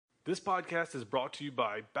This podcast is brought to you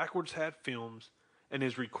by Backwards Hat Films and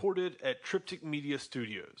is recorded at Triptych Media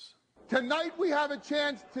Studios. Tonight we have a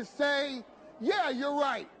chance to say, yeah, you're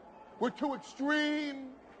right. We're too extreme.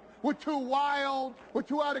 We're too wild. We're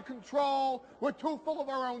too out of control. We're too full of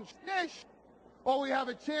our own shtish. Or we have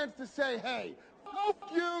a chance to say, hey,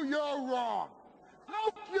 fuck you, you're wrong.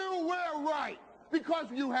 Fuck you, we're right. Because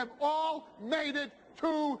you have all made it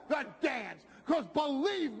to the dance. Because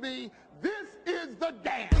believe me, this is the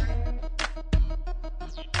dance.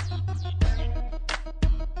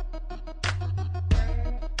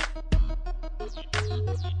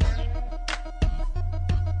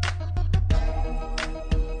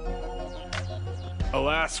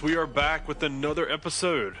 Alas, we are back with another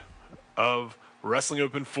episode of Wrestling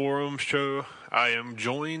Open Forum show. I am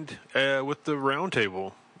joined with the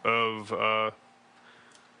roundtable of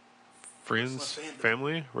friends,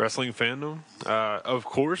 family, wrestling fandom. Of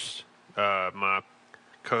course, my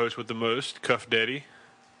co-host with the most, Cuff Daddy,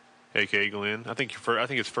 aka Glenn. I think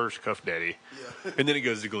it's first Cuff Daddy, and then it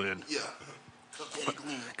goes to Glenn. Yeah, Cuff Daddy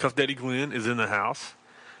Glenn. Cuff Daddy Glenn is in the house,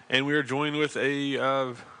 and we are joined with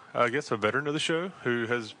a veteran of the show who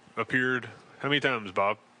has appeared how many times,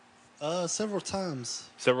 Bob? Several times.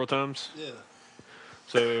 Several times. Yeah.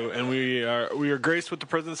 So, and we are graced with the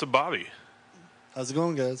presence of Bobby. How's it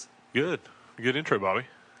going, guys? Good intro, Bobby.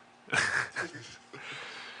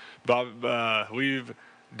 Bob,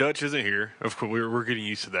 Dutch isn't here. Of course, we're getting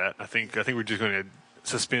used to that. I think we're just going to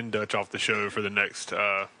suspend Dutch off the show for the next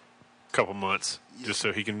couple months, just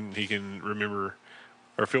so he can remember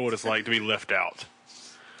or feel what it's like to be left out.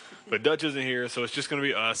 But Dutch isn't here, so it's just going to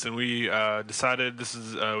be us. And we decided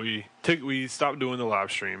we stopped doing the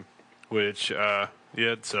live stream, which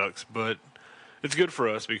it sucks, but it's good for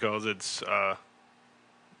us because it's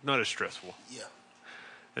not as stressful. Yeah.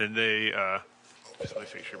 And they just let me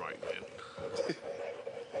fix your mic, man.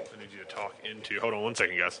 I need you to talk into. Hold on one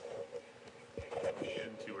second, guys.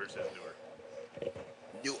 Into where it says newer.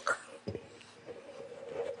 Newer.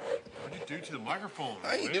 What'd you do to the microphone?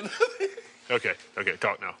 I ain't man? doing nothing. Okay,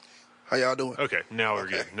 talk now. How y'all doing? Okay, now we're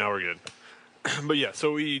good. But yeah,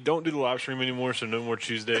 so we don't do the live stream anymore, so no more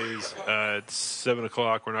Tuesdays. It's 7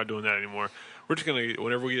 o'clock. We're not doing that anymore. We're just going to,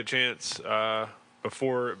 whenever we get a chance,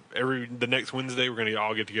 before the next Wednesday, we're going to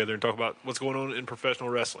all get together and talk about what's going on in professional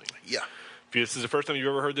wrestling. Yeah. If this is the first time you've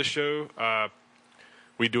ever heard this show,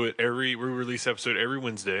 we release episode every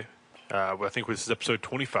Wednesday. I think this is episode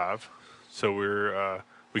 25, so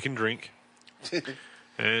we can drink.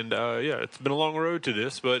 And, it's been a long road to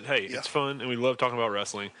this, but hey, It's fun, and we love talking about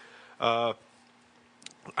wrestling. I'm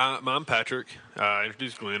Patrick. I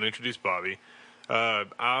introduced Glenn. I introduced Bobby.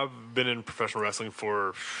 I've been in professional wrestling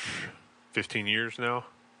for 15 years now,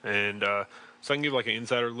 and so I can give like an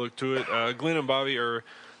insider look to it. Glenn and Bobby are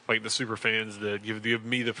like the super fans that give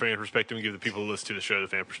me the fan perspective and give the people who listen to the show the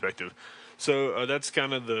fan perspective. So that's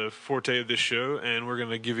kind of the forte of this show, and we're going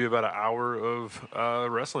to give you about an hour of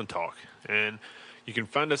wrestling talk. And you can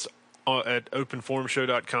find us at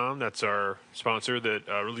openforumshow.com. That's our sponsor that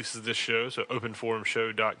releases this show. So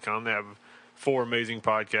openforumshow.com. They have 4 amazing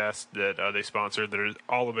podcasts that they sponsor that are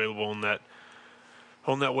all available on that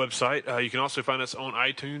website. You can also find us on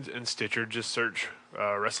iTunes and Stitcher. Just search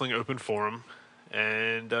Wrestling Open Forum.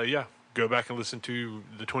 And go back and listen to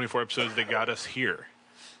the 24 episodes that got us here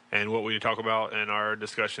and what we talk about in our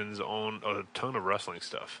discussions on a ton of wrestling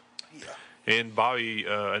stuff. Yeah. And Bobby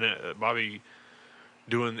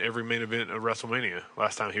doing every main event of WrestleMania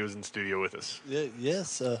last time he was in studio with us. Yeah,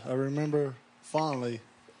 yes, I remember fondly.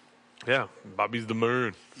 Yeah, Bobby's the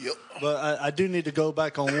man. Yep. But I do need to go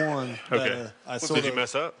back on one. Okay. Did you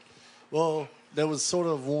mess up? Well, there was sort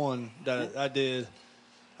of one that I did.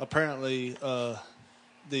 Apparently, it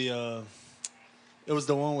was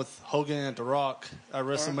the one with Hogan and The Rock at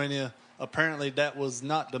WrestleMania. Apparently, that was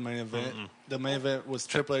not the main event. Mm-mm. The main event was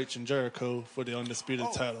Triple H and Jericho for the undisputed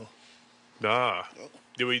title. Ah.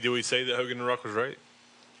 Did we say that Hogan and The Rock was right?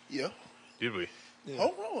 Yeah. Did we? Yeah.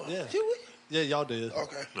 Oh, yeah. Did we? Yeah, y'all did.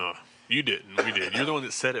 Okay. No, you didn't. We did. You're the one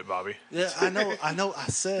that said it, Bobby. Yeah, I know. I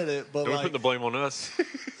said it, but Don't put the blame on us.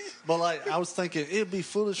 But like, I was thinking it'd be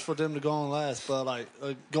foolish for them to go on last. But like,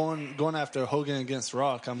 going after Hogan against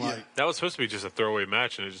Rock, I'm like, that was supposed to be just a throwaway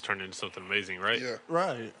match, and it just turned into something amazing, right? Yeah.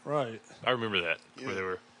 right. I remember that. Yeah. Where they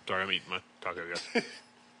were. Sorry, I'm eating my taco, guys.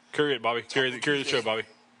 Carry it, Bobby. Carry the show, Bobby.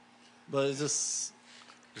 But it's just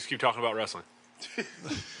keep talking about wrestling.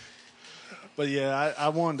 But yeah, I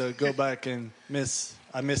wanted to go back and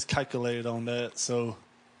I miscalculated on that. So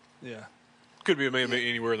yeah, Could be a main event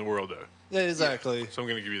anywhere in the world, though. yeah, exactly. So I'm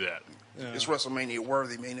going to give you that. Yeah. It's WrestleMania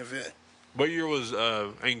worthy main event. What year was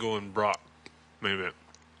Angle and Brock main event?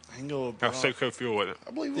 Angle or How Brock. Safeco Fuel wasn't it?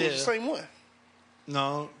 I believe it was the same one.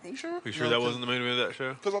 No, You sure? You sure No, that 'cause- wasn't the main event of that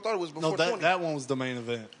show? Because I thought it was before no, 20. that one was the main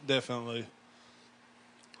event, definitely.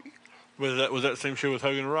 Was that the same show with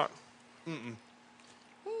Hogan and Rock?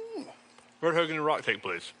 Where did Hogan and Rock take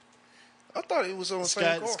place? I thought it was on the Sky,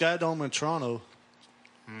 same card. Sky Dome in Toronto.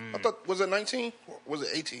 I thought, was it 19? Or was it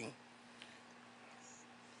 18?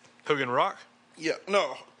 Hogan and Rock? Yeah,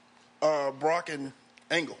 no. Brock and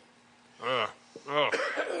Angle.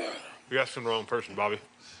 You asking the wrong person, Bobby.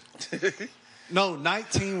 No,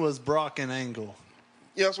 19 was Brock and Angle.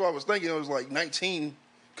 Yeah, that's what I was thinking. It was like 19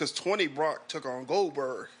 because 20 Brock took on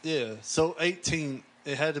Goldberg. Yeah, so 18,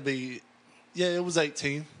 it had to be. Yeah, it was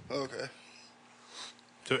 18. Okay.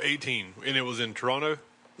 So 18, and it was in Toronto.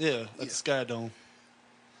 Yeah, at the Sky Dome.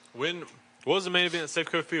 What was the main event at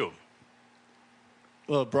Safeco Field?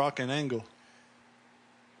 Well, Brock and Angle.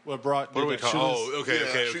 Where Brock What did are we that talking? shooting, Oh,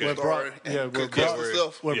 okay. Shooting Where Star Brock- and yeah, where Chris Brock- and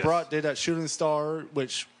stuff. where Yes. Brock did that shooting star,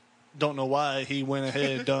 which don't know why he went ahead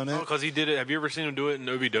and done Oh, it. because he did it. Have you ever seen him do it in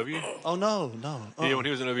OVW? Oh no. Yeah, when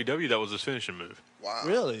he was in OVW, that was his finishing move. Wow. Yeah,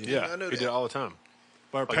 Really? I know he that. did it all the time.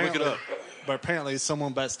 But Like, look it apparently, up. but apparently,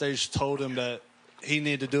 someone backstage told him that he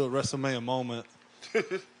needed to do a WrestleMania moment.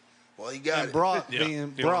 Well, he got And it. Brock Yeah,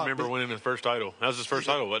 being you Brock, remember winning his first title? That was his first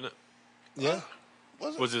title, wasn't it? yeah.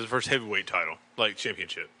 Was it? Was his first heavyweight title, like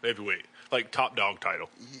championship, heavyweight, like top dog title.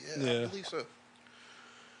 Yeah, Yeah. I believe so.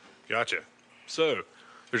 Gotcha. So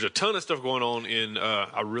there's a ton of stuff going on in.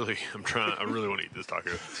 I really want to eat this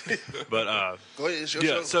taco, but Go ahead, it's your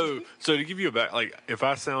yeah. show. So to give you a back, like if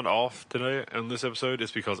I sound off today on this episode,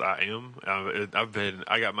 it's because I am.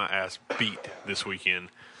 I got my ass beat this weekend,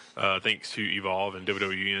 thanks to Evolve and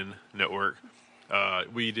WWN Network.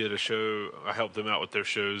 We did a show. I helped them out with their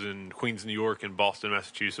shows in Queens, New York, and Boston,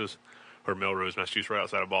 Massachusetts, or Melrose, Massachusetts, right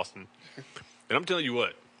outside of Boston. And I'm telling you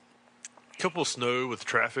what, a couple of snow with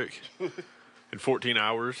traffic in 14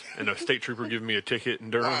 hours, and a state trooper giving me a ticket in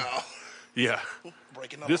Durham. Wow. Yeah,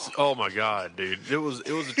 Breaking up. oh my god, dude, it was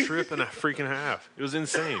a trip and a freaking half. It was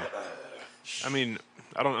insane. I mean,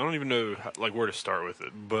 I don't even know like where to start with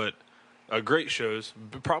it, but great shows.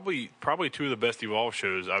 Probably two of the best Evolve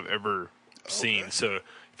shows I've ever seen. So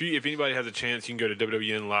if anybody has a chance, you can go to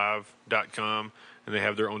wwnlive.com and they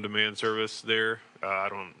have their own demand service there. I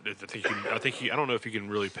don't know if you can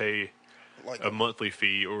really pay like a monthly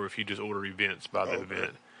fee or if you just order events by the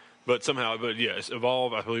event. But yes,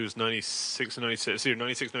 Evolve, I believe it's 96 and 97. It's either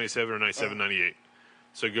 96, 97 or 97, 98.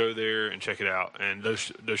 So go there and check it out. And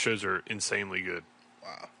those shows are insanely good.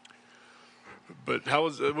 Wow. But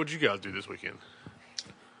what'd you guys do this weekend?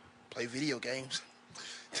 Play video games.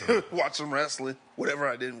 Watch some wrestling. Whatever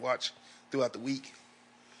I didn't watch throughout the week.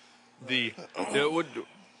 No,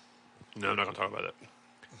 I'm not gonna talk about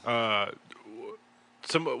that.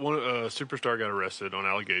 One superstar got arrested on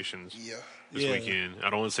allegations this Yeah. weekend. I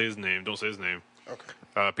don't want to say his name. Don't say his name.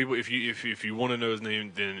 Okay. People, if you want to know his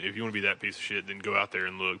name, then if you want to be that piece of shit, then go out there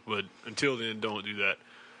and look. But until then, don't do that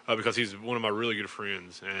because he's one of my really good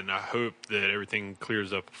friends, and I hope that everything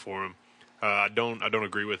clears up for him. I don't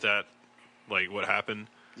agree with that, like what happened.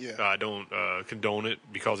 Yeah. I don't condone it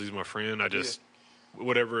because he's my friend. I just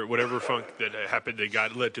whatever funk that happened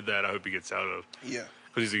that led to that, I hope he gets out of. Yeah.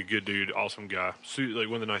 Because he's a good dude, awesome guy, like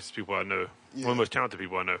one of the nicest people I know, Yeah. one of the most talented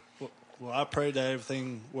people I know. Well, I pray that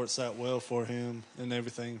everything works out well for him and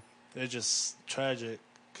everything. It's just tragic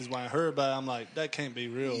because when I heard about it, I'm like, that can't be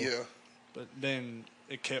real. Yeah. But then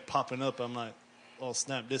it kept popping up. I'm like, oh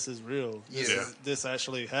snap, this is real. This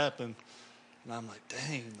actually happened. And I'm like,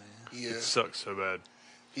 dang, man. Yeah. It sucks so bad.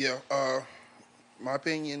 Yeah. My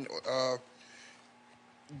opinion,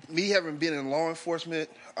 me having been in law enforcement,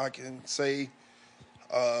 I can say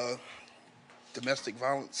domestic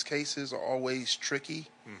violence cases are always tricky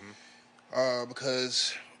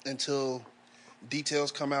because until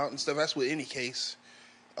details come out and stuff, that's with any case.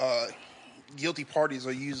 Guilty parties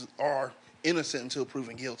are innocent until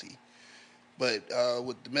proven guilty. But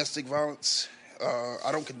with domestic violence,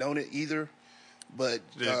 I don't condone it either. But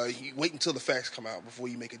you wait until the facts come out before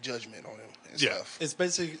you make a judgment on them and stuff. It's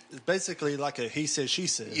basically like a he said, she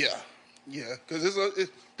said. Yeah, yeah. Because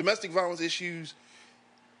domestic violence issues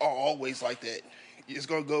are always like that. It's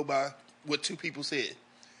going to go by what two people said.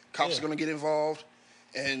 Cops are going to get involved,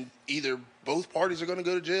 and either both parties are going to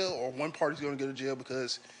go to jail or one party's going to go to jail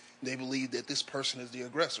because they believe that this person is the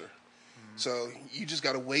aggressor. Mm-hmm. So you just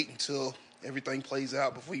got to wait until everything plays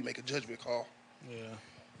out before you make a judgment call. Yeah.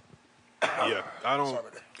 Yeah, I don't. Sorry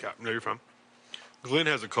about that. God, no, you're fine. Glenn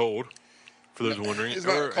has a cold. For those wondering, it's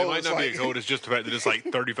not or cold, it might it's not be like- a cold. It's just the fact that it's like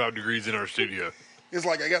 35 degrees in our studio. It's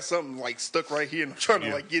like I got something like stuck right here and I'm trying to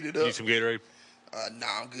Yeah. like get it Need up. some Gatorade? Nah,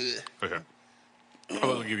 I'm good. Okay. I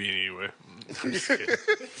won't give you any anyway. I'm just kidding.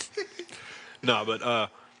 No,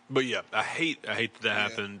 but yeah, I hate that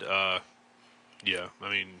happened. Yeah, I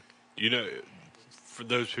mean, for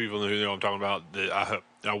those people who know what I'm talking about, that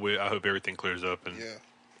I hope everything clears up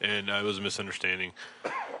and it was a misunderstanding,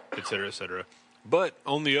 et cetera, et cetera. But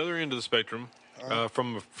on the other end of the spectrum,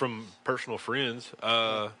 from personal friends,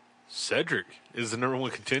 Cedric is the number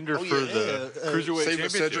one contender for the Cruiserweight Save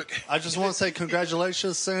us, Championship. Cedric. I just want to say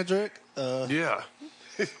congratulations, Cedric. Yeah.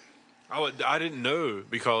 I didn't know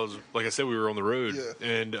because, like I said, we were on the road,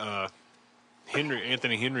 and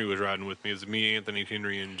Anthony Henry was riding with me. It was me, Anthony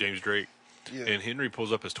Henry, and James Drake. Yeah. And Henry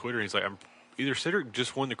pulls up his Twitter, and he's like, either Cedric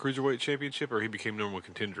just won the Cruiserweight Championship or he became number one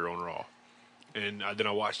contender on Raw. And then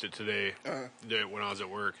I watched it today when I was at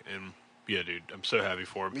work, and yeah, dude, I'm so happy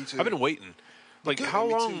for him. Me too. I've been waiting. Like, how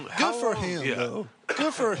me long? too. How Good for long- him, yeah. though.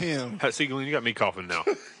 Good for him. See, Glenn, you got me coughing now.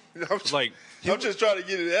 Like, I'm just trying to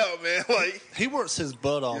get it out, man. Like, He works his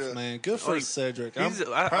butt off, Yeah. man. Good for Like, Cedric. I'm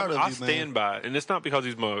I proud of you, stand man. by, and it's not because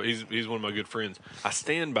he's one of my good friends. I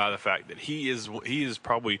stand by the fact that he is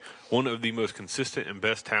probably one of the most consistent and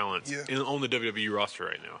best talents on the WWE roster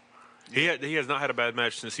right now. He has not had a bad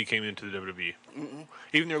match since he came into the WWE.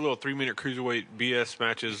 Even their little 3-minute cruiserweight BS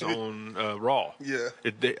matches on Raw. Yeah.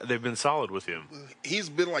 They've been solid with him. he's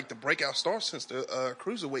been like the breakout star since the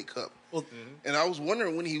Cruiserweight Cup. Well, And I was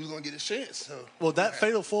wondering when he was going to get a chance. So well, that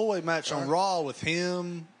fatal 4-way match on Raw with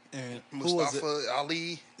him and who was it? Mustafa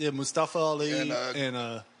Ali, Yeah, Mustafa Ali And,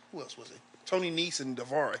 and who else was it? Tony Nese and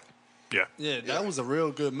Daivari. Yeah. that was a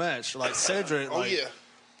real good match. Like Cedric, Oh, like, yeah.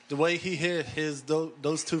 the way he hit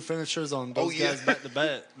those two finishers on those guys back to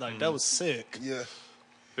back, like that was sick. Yeah.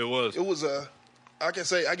 It was. It was I can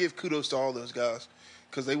say I give kudos to all those guys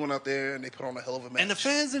because they went out there and they put on a hell of a match. And the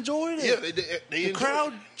fans enjoyed it. Yeah, they did. They the enjoyed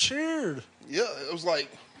crowd it. cheered. Yeah, it was like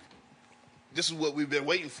this is what we've been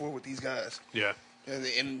waiting for with these guys, Yeah. and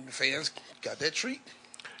the fans got that treat.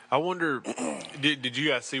 I wonder, did you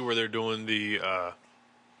guys see where they're doing the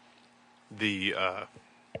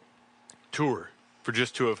tour for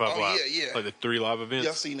just 205 Oh, Live? yeah, yeah. Like the 3 live events?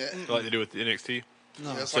 Yeah, I've seen that. Like they do with the NXT?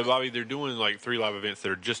 No. Yeah, it's So, like- Bobby, they're doing like 3 live events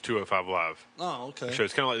that are just 205 Live. Oh, okay. So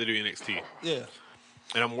it's kind of like they do NXT. Yeah.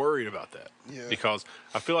 And I'm worried about that. Yeah. Because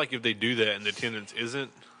I feel like if they do that and the attendance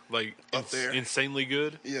isn't like Up there. insanely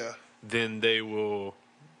good, Yeah, then they will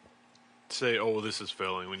say, oh, well, this is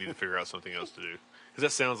failing. We need to figure out something else to do. Because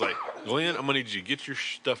that sounds like, Glenn, I'm going to need you to get your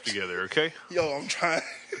stuff together, okay? yo, I'm trying.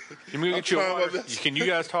 Let me go I'm get you a trying my water. best. Can you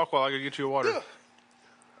guys talk while I go get you a water? Yeah.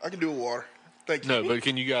 I can do a water. Thank you. No, but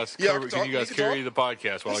can you guys Yeah, I cover, can can talk. you guys We can carry talk. the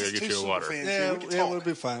podcast while I This go is get two you a super water? fans Yeah, here. We can yeah, talk. we'll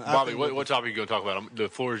be fine. I Bobby, think what we'll topic you going to talk about? The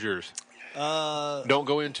floor is yours. be- Don't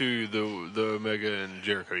go into the Omega and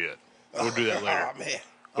Jericho yet. We'll do that later. Oh man,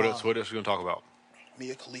 What else? What else are we going to talk about?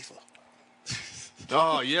 Mia Khalifa.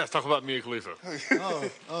 Oh, yes. Talk about Mia Khalifa. oh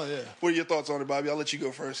yeah. What are your thoughts on it, Bobby? I'll let you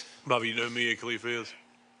go first. Bobby, you know who Mia Khalifa is?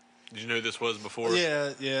 Did you know this was before?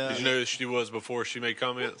 Yeah, yeah. Did you know she was before she made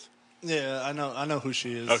comments? Yeah, I know who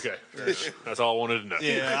she is. Okay. That's all I wanted to know.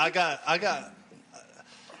 Yeah, I got.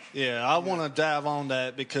 Yeah, I want to dive on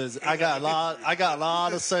that because I got a lot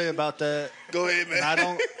to say about that. Go ahead, man.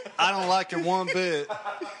 And I don't like it one bit.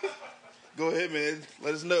 Go ahead, man.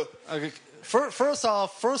 Let us know. Okay. First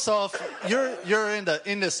off, you're in the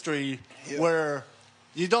industry where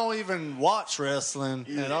you don't even watch wrestling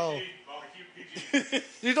at all.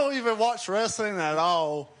 You don't even watch wrestling at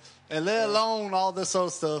all, and let alone all this other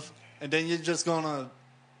stuff. And then you're just gonna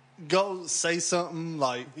go say something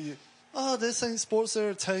like, "Oh, this ain't sports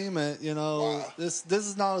entertainment," you know. Wow. This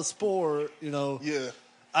is not a sport, you know. Yeah.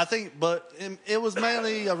 I think, but it was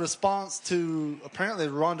mainly a response to apparently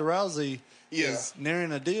Ronda Rousey is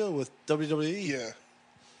nearing a deal with WWE. Yeah.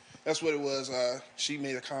 That's what it was. She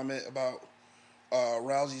made a comment about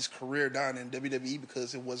Rousey's career dying in WWE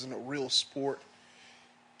because it wasn't a real sport.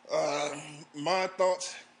 My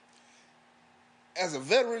thoughts, as a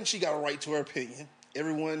veteran, she got a right to her opinion.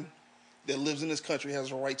 Everyone that lives in this country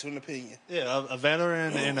has a right to an opinion. Yeah, a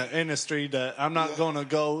veteran in an industry that I'm not going to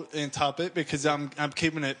go and top it because I'm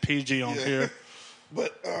keeping it PG on here.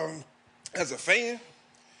 But as a fan,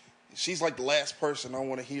 she's like the last person I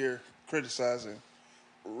want to hear criticizing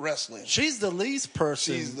wrestling. She's the least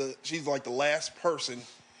person. She's like the last person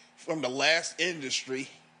from the last industry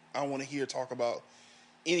I want to hear talk about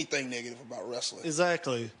anything negative about wrestling.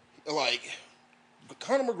 Exactly. Like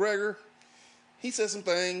Conor McGregor, he said some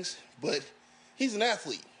things, but he's an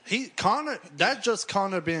athlete. Conor, that's just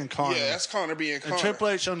Conor being Conor. Yeah, that's Conor being Conor. And Triple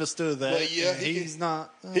H understood that. But yeah, and he's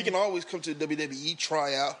not. He can always come to the WWE,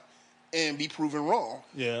 try out, and be proven wrong.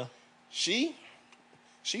 Yeah. She's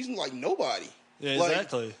like nobody. Yeah, Like,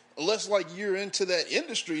 exactly. Unless like you're into that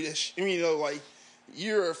industry, that like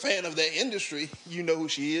you're a fan of that industry, you know who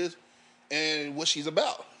she is and what she's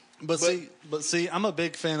about. But see, I'm a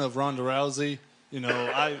big fan of Ronda Rousey. You know,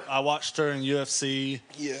 I watched her in UFC.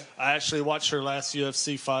 Yeah. I actually watched her last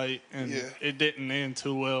UFC fight, and Yeah. it didn't end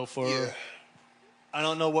too well for Yeah. her. I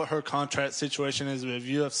don't know what her contract situation is with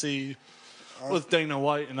UFC, with Dana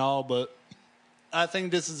White and all, but I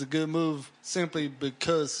think this is a good move simply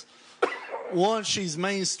because, one, she's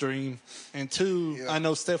mainstream, and two, Yeah. I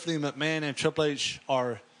know Stephanie McMahon and Triple H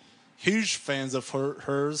are huge fans of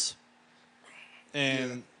hers.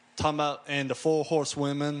 And talking about, and the Four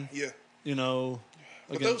Horsewomen, Yeah. you know.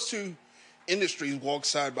 But again- those two industries walk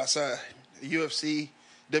side by side. The UFC,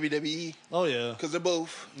 WWE, Oh, yeah. because they're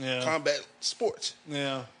both Yeah. combat sports.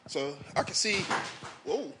 Yeah. So I can see,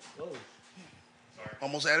 whoa,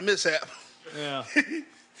 almost had a mishap. Yeah.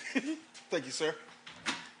 Thank you, sir.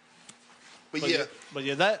 But, But yeah, but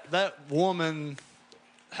yeah, that woman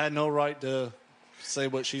had no right to say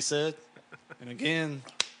what she said. And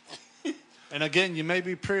again, you may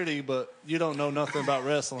be pretty, but you don't know nothing about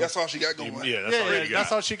wrestling. that's all she got going. Yeah, that's all you got.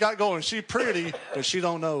 That's all she got going. She pretty, but she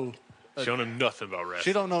don't know. She don't know nothing about wrestling.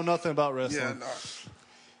 She don't know nothing about wrestling. Yeah, nah.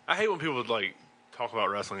 I hate when people like talk about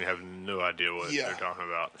wrestling and have no idea what Yeah. they're talking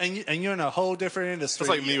about. And you're in a whole different industry. It's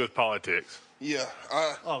like me with politics. Yeah,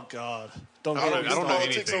 Oh God! Don't I get don't me do know started.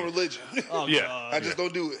 politics or anything. religion. Oh Yeah. God! I just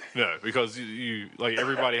don't do it. No, because you like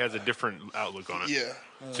everybody has a different outlook on it. Yeah,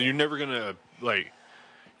 So you're never gonna like.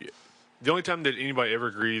 The only time that anybody ever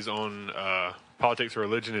agrees on politics or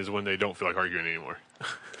religion is when they don't feel like arguing anymore.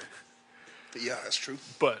 yeah, that's true.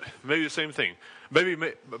 But maybe the same thing.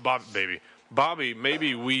 Bobby,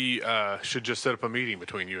 maybe we should just set up a meeting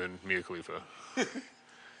between you and Mia Khalifa and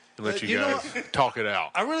let you You know guys talk it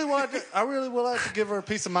out. I really would like to give her a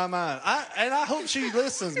piece of my mind. I hope she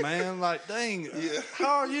listens, man. Like, dang,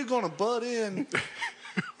 how are you going to butt in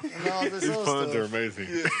and all this These other puns stuff? are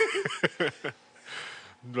amazing.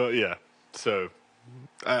 But yeah, so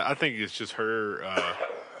I think it's just her.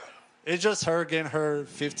 It's just her getting her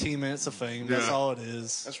 15 minutes of fame. That's Yeah. all it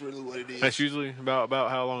is. That's really what it is. That's usually about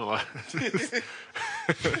how long it lasts.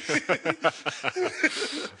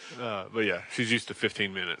 But yeah, she's used to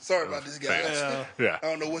 15 minutes. Sorry of about this, fame. guys. Yeah. Yeah, I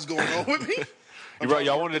don't know what's going on with me.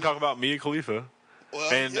 y'all wanted to talk about Mia Khalifa,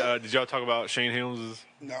 Well, and yeah. did y'all talk about Shane Helms'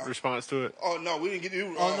 No. response to it? Oh no, we didn't get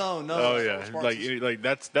you. Oh, no. Oh yeah, responses. like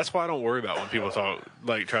that's why I don't worry about when people try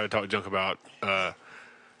to talk junk about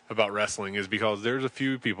wrestling, is because there's a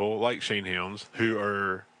few people like Shane Helms who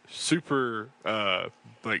are super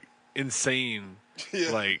like insane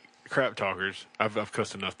Yeah. like crap talkers. I've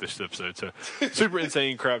cussed enough this episode, so super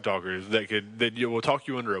insane crap talkers that will talk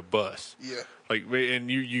you under a bus. Yeah. Like, and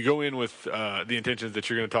you go in with the intentions that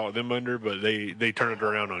you're going to talk them under, but they turn it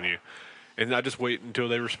around on you. And I just wait until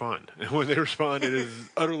they respond. And when they respond, it is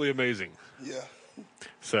utterly amazing. Yeah.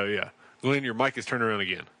 So, yeah. Glenn, your mic is turned around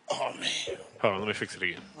again. Oh man, Hold on, let me fix it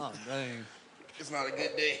again. Oh, dang. it's not a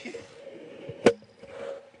good day.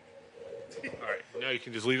 All right. Now you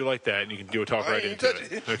can just leave it like that, and you can do a talk I right ain't into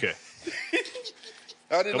touch it. Okay.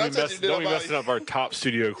 I did not touch it. Don't be messing up our top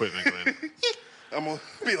studio equipment, Glenn. I'm gonna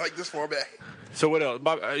be like this far back. So what else?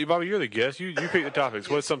 Bobby, you're the guest. You pick the topics.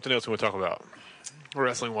 What's something else we want to talk about?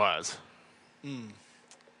 Wrestling-wise. Put you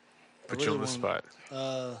really on the want- spot.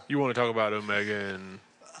 You want to talk about Omega and...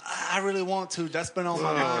 I really want to. That's been on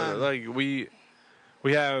my mind. like we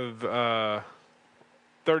have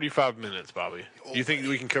 35 minutes, Bobby. Do you think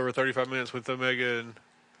we can cover 35 minutes with Omega? And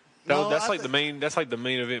No, that's I like think- the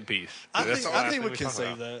main event piece. I That's think, the last I think thing we can talk save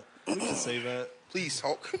about. that. We can save that. Please,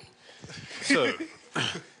 Hulk. So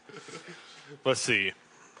let's see.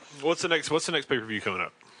 What's the next pay per view coming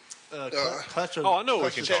up? Clash of, Oh, I know what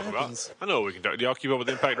we Clash can of talk Champions. about. I know what we can talk. Do y'all keep up with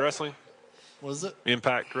Impact Wrestling? What is it?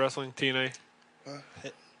 Impact Wrestling, TNA.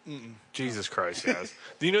 Jesus Christ, guys!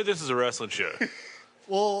 Do you know this is a wrestling show?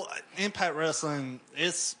 Well, Impact Wrestling,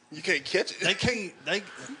 it's You can't catch they it. can't they.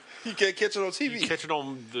 You can't catch it on TV. You catch it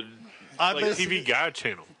on the I like basically- TV Guide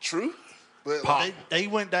channel. True, but Pop. They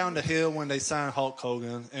went down the hill when they signed Hulk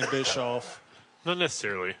Hogan and Bischoff. Not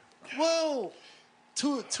necessarily. Well,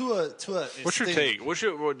 to a What's your extent. take?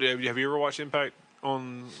 Have you ever watched Impact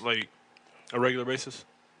on like a regular basis?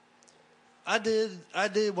 I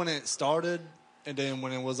did when it started, and then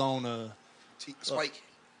when it was on Spike.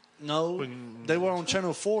 no, they were on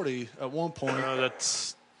Channel 40 at one point. No,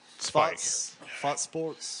 that's Spike. Fox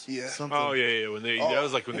Sports. Yeah. Something. Oh yeah. When that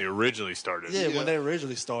was like when they originally started. Yeah, Yeah. when they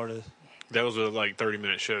originally started. That was with like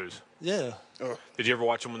 30-minute shows. Yeah. Oh, Did you ever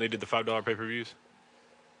watch them when they did the $5 pay-per-views?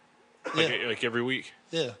 Like, Yeah. like every week.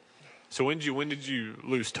 Yeah. So when did you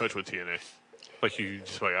lose touch with TNA? Like you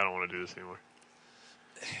just like I don't want to do this anymore.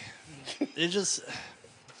 It just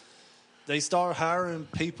they start hiring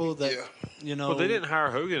people that Well, they didn't hire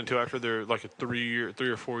Hogan until after their like a 3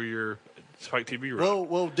 or 4 year Spike TV run.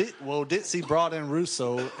 Well, Dixie brought in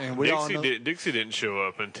Russo, and we all know Dixie didn't show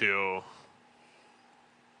up until.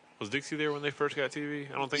 Was Dixie there when they first got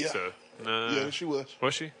TV? I don't think so. Nah. Yeah, she was.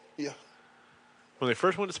 Was she? Yeah. When they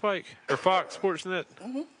first went to Spike or Fox Sports Net?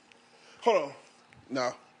 Hold on.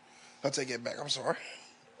 No. I'll take it back. I'm sorry.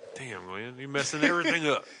 Damn, man, you messing everything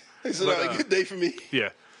up. It's not a good day for me. Yeah.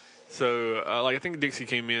 So, I think Dixie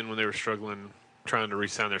came in when they were struggling, trying to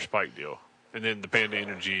re-sign their Spike deal, and then the Panda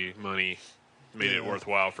Energy money made it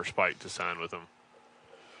worthwhile for Spike to sign with them.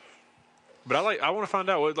 But I want to find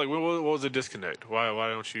out what was the disconnect? Why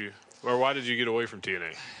don't you, or why did you get away from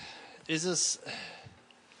TNA? is this.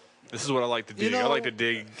 This is what I like to dig. I like to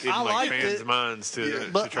dig in like fans' minds to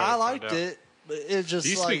But try to I liked find out. it. But it just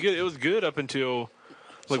It used to be good. It was good up until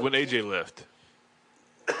like when AJ left.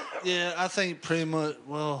 Yeah, I think pretty much.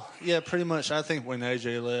 Well, yeah, pretty much. I think when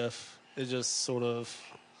AJ left, it just sort of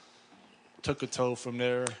took a toll from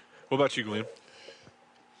there. What about you, Glenn?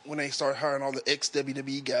 When they start hiring all the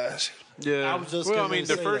ex-WWE guys. Yeah, I was just well, I gonna mean,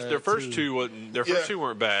 say their first too. two wasn't. Their first two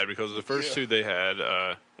weren't bad because the first two they had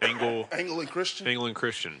Angle Angle and Christian. and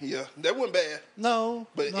Christian. Yeah, that wasn't bad. No,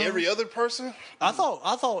 But no. every other person, I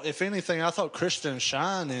thought, if anything, I thought Christian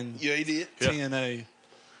shined in yeah, he did. TNA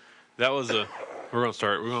That was a. We're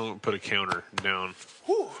gonna put a counter down.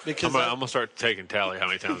 because I'm gonna start taking tally how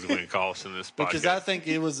many times Glenn calls in this podcast. because I think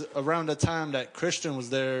it was around the time that Christian was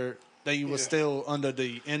there. They was still under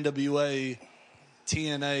the NWA,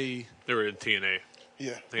 TNA. they were in TNA.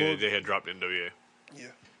 Yeah, I think they had dropped NWA. yeah.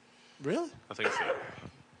 Really? I think so.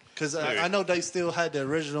 Because Maybe. I know they still had the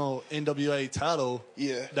original NWA title.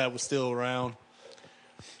 Yeah. That was still around.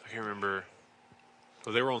 I can't remember.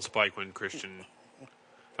 Well, they were on Spike when Christian.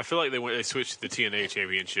 I feel like they switched to the TNA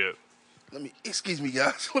championship. Excuse me,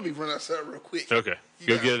 guys. Let me run outside real quick. Okay, You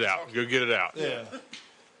go guys get it are out. talking. Go get it out. Yeah.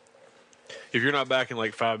 If you're not back in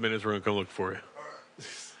like 5 minutes, we're gonna come look for you.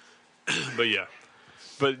 But yeah,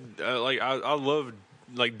 but like I love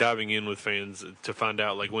like diving in with fans to find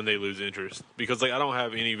out like when they lose interest because like I don't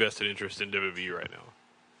have any vested interest in WWE right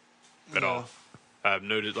now at all. I've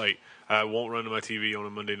noted like I won't run to my TV on a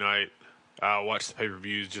Monday night. I'll watch the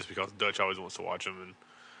pay-per-views just because Dutch always wants to watch them, and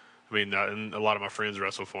I mean, and a lot of my friends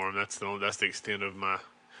wrestle for them. That's the extent of my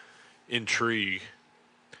intrigue.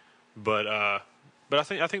 But I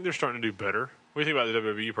think they're starting to do better. What do you think about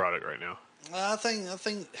the WWE product right now?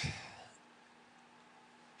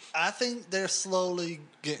 I think they're slowly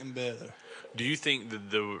getting better. Do you think that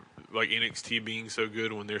the like NXT being so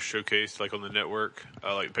good when they're showcased like on the network,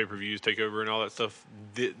 like pay-per-views take over and all that stuff,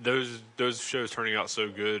 those shows turning out so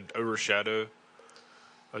good overshadow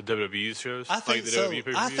WWE's shows? I think like the so. WWE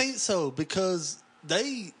pay-per-views? I think so because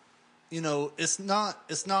they, it's not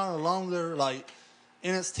no longer like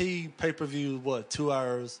NXT pay-per-view. What 2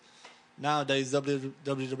 hours? Nowadays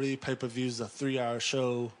WWE pay-per-views a 3-hour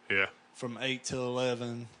show. Yeah. From 8 till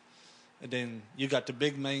 11. And then you got the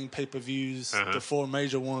big main pay-per-views, Uh-huh. the 4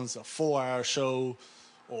 major ones, a 4-hour show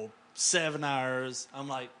or 7 hours. I'm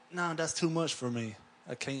like, no, that's too much for me.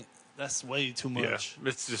 I can't. That's way too much. Yeah,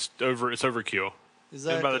 it's just it's overkill.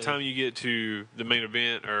 Exactly. And by the time you get to the main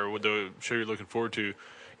event or with the show you're looking forward to,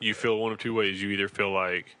 you feel one of two ways. You either feel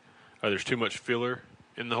like there's too much filler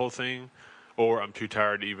in the whole thing, or I'm too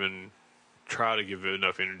tired to even try to give it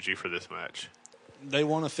enough energy for this match. They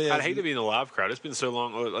want to feel. I'd hate to be in the live crowd. It's been so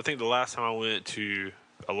long. I think the last time I went to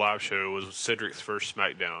a live show was Cedric's first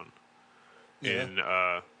SmackDown in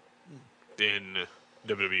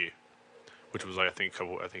WWE, which was like I think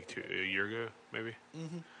a year ago maybe.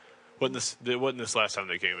 Mm-hmm. Wasn't this last time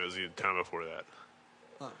they came? It was the time before that.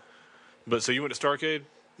 Huh. But so you went to Starrcade?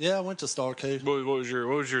 Yeah, I went to Starrcade. What was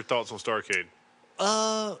your thoughts on Starrcade?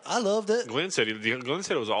 I loved it. Glenn said it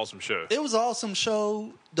was an awesome show. It was an awesome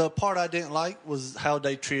show. The part I didn't like was how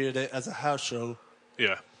they treated it as a house show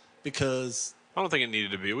Yeah. because I don't think it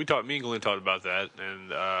needed to be. Me and Glenn talked about that,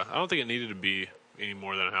 and I don't think it needed to be any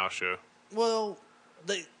more than a house show. well,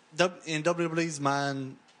 in WWE's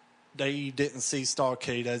mind, they didn't see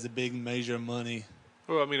Starrcade as a big major money.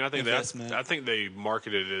 Well, I mean, I think Investment. I think they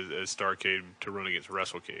marketed it as Starrcade to run against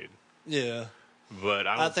WrestleCade, Yeah, but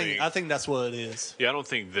I think that's what it is. Yeah, I don't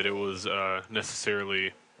think that it was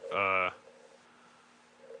necessarily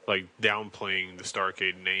like downplaying the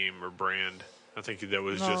Starrcade name or brand. I think that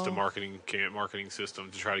was just a No. marketing system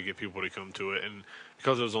to try to get people to come to it, and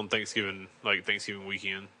because it was on Thanksgiving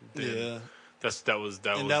weekend, then That was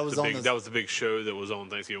the big show that was on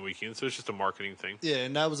Thanksgiving weekend. So it's just a marketing thing. Yeah,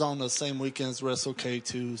 and that was on the same weekend as Wrestle K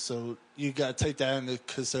too. So you got to take that into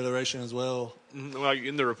consideration as well. Like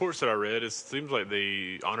in the reports that I read, it seems like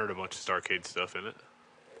they honored a bunch of Starrcade stuff in it.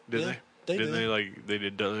 Didn't Yeah, they? they Didn't did. they? Like they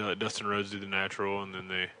did. Like Dustin Rhodes did the natural, and then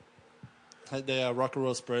They had Rock and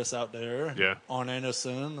Roll Express out there. Yeah. Arn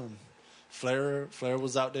Anderson and Flair. Flair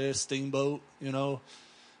was out there. Steamboat. You know,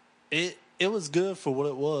 it was good for what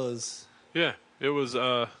it was. yeah, it was.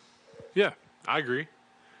 Yeah, I agree.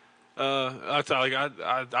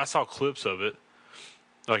 I saw clips of it,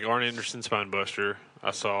 like Arn Anderson Spinebuster.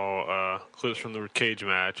 I saw clips from the cage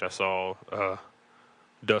match. I saw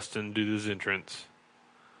Dustin do his entrance.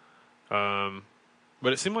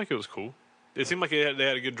 But it seemed like it was cool. It seemed like they had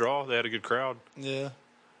a good draw. They had a good crowd. Yeah.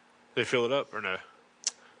 They fill it up or no?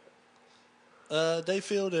 They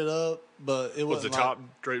filled it up, but it Was wasn't the top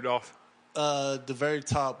draped off? The very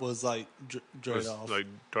top was like draped Was off.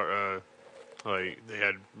 like they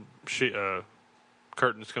had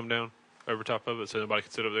curtains come down over top of it, so nobody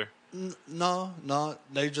could sit up there. No,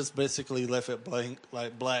 they just basically left it blank,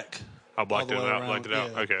 like black. I blacked all it the way out. around. Blacked it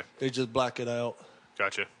out. Yeah. Okay, They just black it out.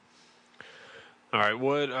 gotcha. All right,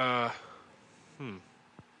 what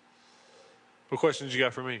questions you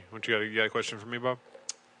got for me? What you got? You got a question for me, Bob?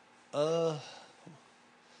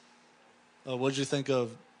 What'd you think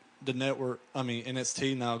of the network? I mean,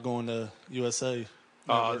 NXT now going to USA.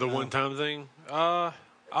 The Network now. one-time thing. I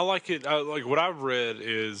like it. Like what I've read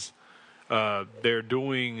is they're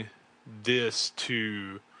doing this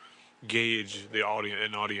to gauge the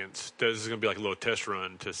audience. This is going to be like a little test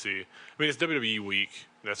run to see. I mean, it's WWE week.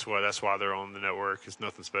 That's why they're on the network. It's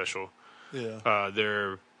nothing special. Yeah.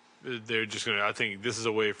 They're just going to. I think this is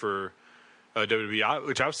a way for WWE,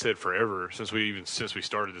 which I've said forever since we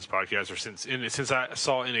started this podcast, or since I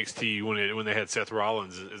saw NXT when they had Seth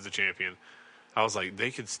Rollins as the champion. I was like,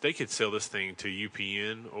 they could sell this thing to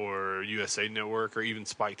UPN or USA Network or even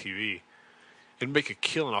Spike TV and make a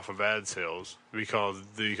killing off of ad sales because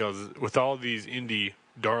with all these indie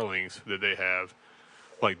darlings that they have,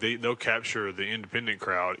 like they'll capture the independent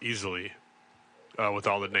crowd easily with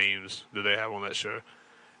all the names that they have on that show.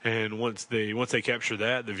 And once they capture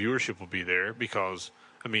that, the viewership will be there because,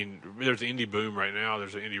 I mean, there's an indie boom right now.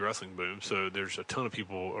 There's an indie wrestling boom. So there's a ton of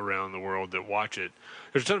people around the world that watch it.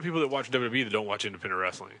 There's a ton of people that watch WWE that don't watch independent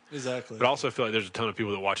wrestling. Exactly. But I also feel like there's a ton of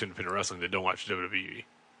people that watch independent wrestling that don't watch WWE.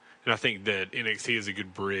 And I think that NXT is a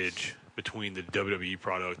good bridge between the WWE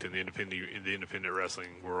product and the independent wrestling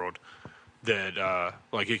world. That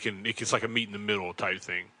it's like a meet in the middle type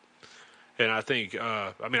thing. And I think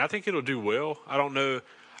I think it'll do well. I don't know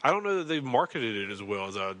that they've marketed it as well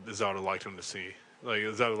as I would have liked them to see. Like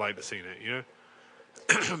as I would like to see it, you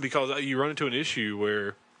know, because you run into an issue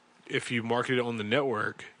where if you market it on the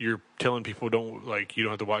network, you're telling people you don't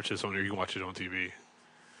have to watch this on there. You can watch it on TV.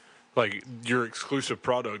 Like your exclusive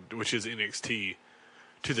product, which is NXT,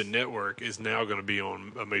 to the network is now going to be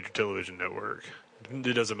on a major television network.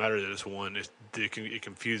 It doesn't matter that it's one. It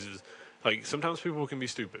confuses. Like sometimes people can be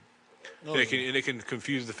stupid. Oh, And it can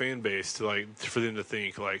confuse the fan base for them to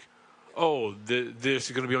think like, oh, this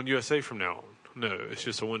is going to be on USA from now on. No, it's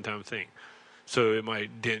just a one-time thing. So it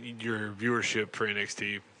might dent your viewership for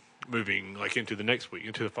NXT moving like into the next week,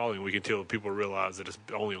 into the following week until people realize that it's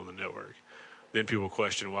only on the network. Then people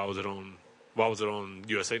question why was it on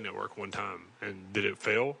USA Network one time and did it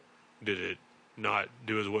fail? Did it not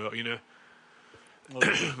do as well? You know.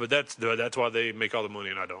 But that's why they make all the money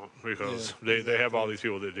and I don't because they have all these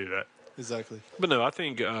people that do that. Exactly. But no, I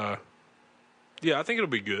think I think it'll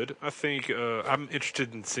be good. I think I'm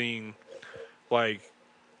interested in seeing I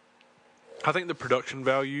think the production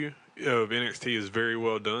value of NXT is very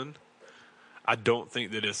well done. I don't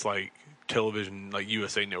think that it's like television like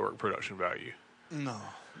USA Network production value. No.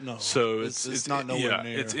 So it's not nowhere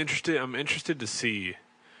near. It's interesting. I'm interested to see,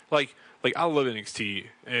 like I love NXT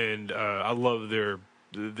and I love their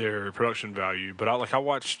production value. But I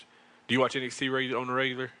watched. Do you watch NXT on the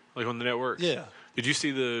regular, like on the network? Yeah. Did you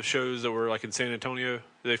see the shows that were like in San Antonio?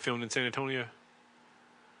 That they filmed in San Antonio?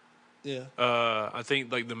 Yeah. I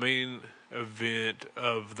think like the main event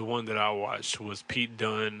of the one that I watched was Pete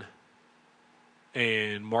Dunne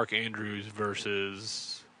and Mark Andrews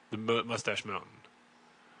versus the Mustache Mountain.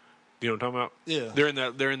 You know what I'm talking about?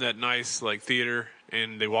 Yeah. They're in that nice like theater,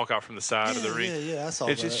 and they walk out from the side of the ring. Yeah, I saw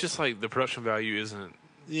It's that. just like the production value isn't.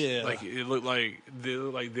 Yeah. Like it looked like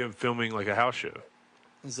them filming like a house show.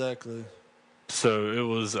 Exactly. So it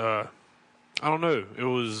was. I don't know. It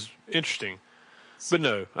was interesting, but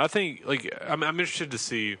no, I think like I'm interested to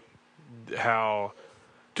see how.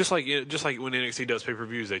 Just like when NXT does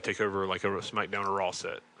pay-per-views, they take over like a SmackDown or Raw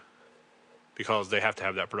set. because they have to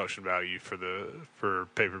have that production value for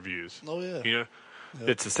pay-per-views. Oh, yeah. You know,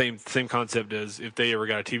 it's the same concept as if they ever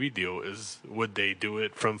got a TV deal. Is would they do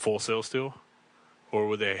it from Full Sail still, or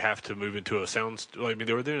would they have to move into a sound? I mean,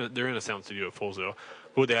 they're in a sound studio at Full Sail.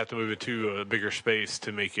 Would they have to move into a bigger space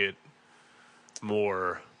to make it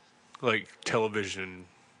more like television?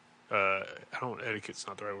 Etiquette's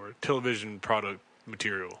not the right word. Television product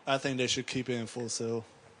material. I think they should keep it in Full Sail.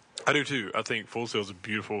 I do too. I think Full Sail is a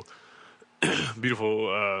beautiful,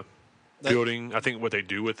 beautiful building. I think what they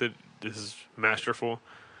do with it is masterful.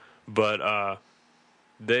 But I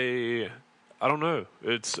don't know.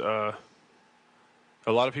 It's a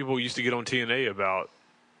lot of people used to get on TNA about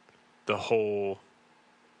the whole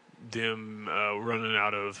them running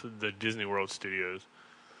out of the Disney World studios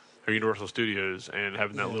or Universal Studios and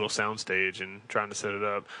having that little sound stage and trying to set it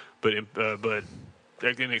up. But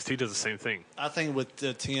NXT does the same thing. I think with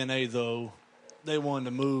the TNA, though, they wanted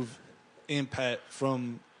to move Impact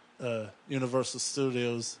from Universal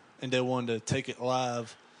Studios, and they wanted to take it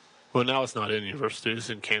live. Well, now it's not in Universal Studios.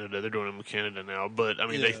 It's in Canada. They're doing it in Canada now. But, I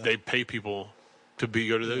mean, they pay people to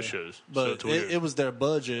go to those shows. But so it was their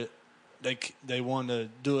budget. They wanted to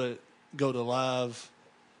do it, go to live,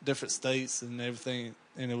 different states and everything,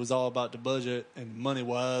 and it was all about the budget and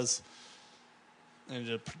money-wise and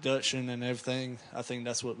the production and everything. I think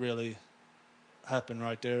that's what really happened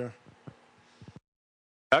right there.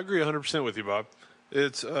 I agree 100% with you, Bob.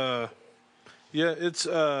 It's, I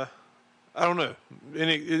don't know.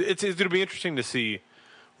 It's going to be interesting to see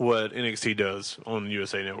what NXT does on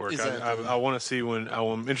USA Network. Exactly. I want to see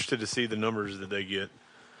I'm interested to see the numbers that they get.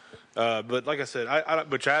 But like I said, I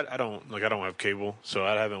don't have cable, so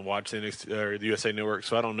I haven't watched NXT or the USA Network,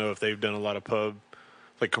 so I don't know if they've done a lot of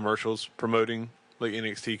commercials promoting like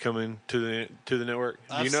NXT coming to the network.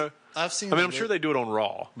 Do you know? I've seen. I mean, I'm sure they do it on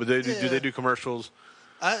Raw, but do they do commercials?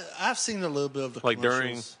 I've seen a little bit of the like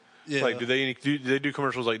commercials. Do they do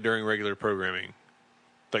commercials like during regular programming,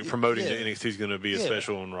 like promoting that NXT is going to be a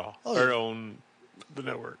special on Raw or on the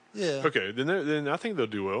network? Yeah. Okay, then I think they'll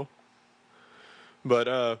do well.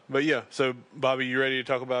 But yeah. So Bobby, you ready to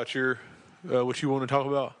talk about your what you want to talk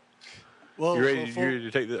about? Well, you ready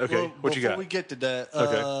to take the? Okay, well, what you got? Before we get to that,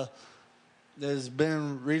 Okay. There's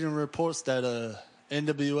been reading reports that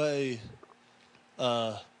NWA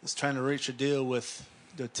is trying to reach a deal with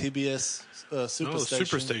the TBS Superstation.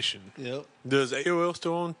 Superstation. Yep. Does AOL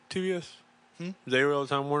still own TBS? Does AOL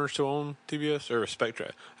Time Warner still own TBS or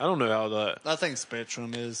Spectra? I don't know how that. I think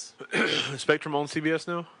Spectrum is Spectrum owns CBS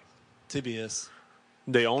now. TBS.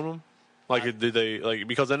 They own them. Did they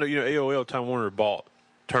because I know AOL Time Warner bought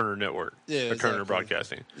Turner Network. Yeah. Or Turner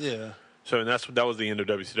Broadcasting. Yeah. So that was the end of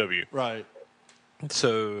WCW. Right.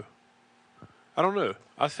 So I don't know.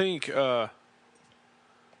 I think I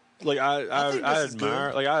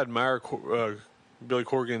admire Billy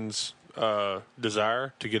Corgan's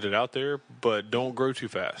desire to get it out there, but don't grow too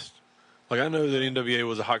fast. Like I know that NWA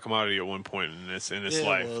was a hot commodity at one point in its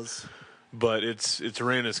life, it was. but it's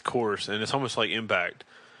ran its course, and it's almost like Impact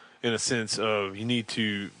in a sense of you need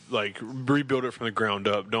to like rebuild it from the ground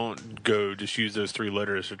up. Don't go just use those three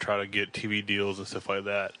letters to try to get TV deals and stuff like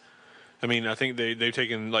that. I mean, I think they've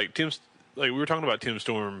taken like we were talking about Tim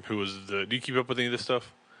Storm, who was do you keep up with any of this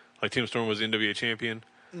stuff? Like Tim Storm was NWA champion.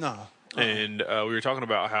 No. And we were talking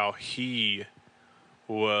about how he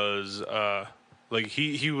was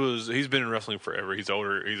he's been in wrestling forever. He's an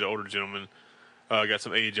older gentleman. Got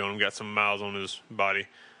some age on him, got some miles on his body.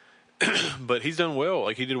 But he's done well.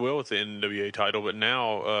 Like he did well with the NWA title, but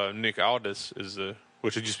now Nick Aldis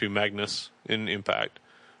which would just be Magnus in Impact,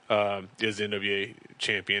 is the NWA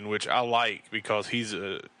champion, which I like because he's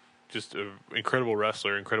just an incredible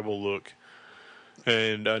wrestler, incredible look,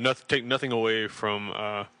 and take nothing away from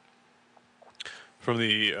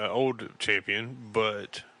the old champion,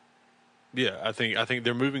 but yeah, I think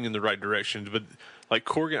they're moving in the right directions. But like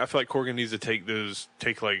Corgan, I feel like Corgan needs to take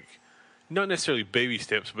like not necessarily baby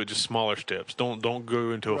steps, but just smaller steps. Don't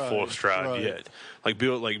go into a full stride yet. Like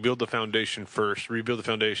build the foundation first, rebuild the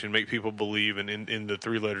foundation, make people believe in the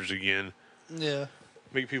three letters again. Yeah.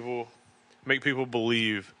 Make people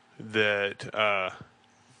believe that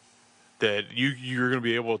that you're going to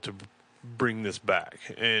be able to bring this back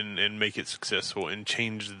and make it successful and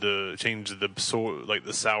change the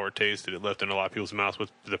sour taste that it left in a lot of people's mouths with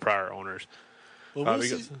the prior owners. Well,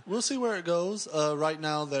 we'll see where it goes. Right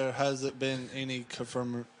now, there hasn't been any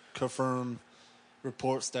confirmed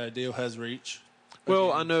reports that a deal has reached.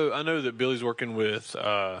 Well, I know that Billy's working with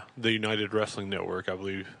the United Wrestling Network, I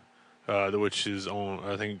believe, which is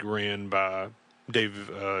I think ran by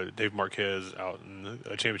Dave Marquez out in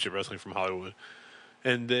Championship Wrestling from Hollywood,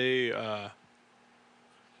 and they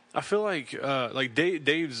I feel like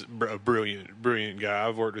Dave's a brilliant guy.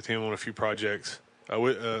 I've worked with him on a few projects,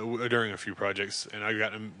 during a few projects, and I got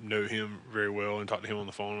to know him very well and talk to him on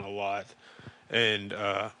the phone a lot. And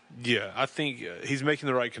I think he's making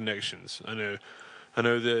the right connections. I know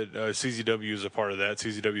that CZW is a part of that.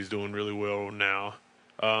 CZW is doing really well now.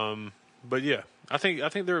 But yeah, I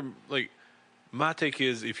think they're like. My take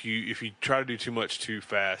is if you try to do too much too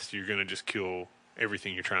fast, you're gonna just kill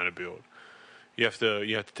everything you're trying to build. You have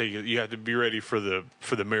to be ready for the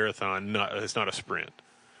marathon. It's not a sprint.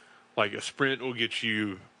 Like a sprint will get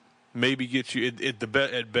you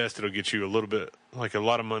at best it'll get you a little bit, like a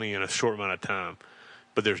lot of money in a short amount of time,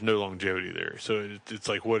 but there's no longevity there. So it's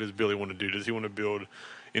like, what does Billy want to do? Does he want to build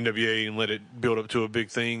NWA and let it build up to a big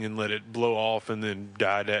thing and let it blow off and then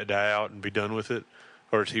die out and be done with it?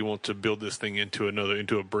 Or does he want to build this thing into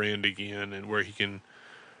a brand again, and where he can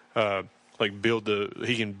build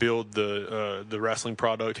the wrestling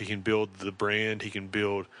product, he can build the brand, he can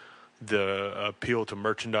build the appeal to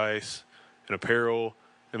merchandise and apparel.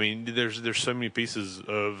 I mean, there's so many pieces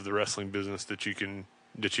of the wrestling business that you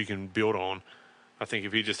can build on. I think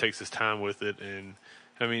if he just takes his time with it, and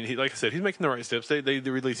I mean, like I said, he's making the right steps. They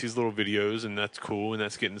release these little videos, and that's cool, and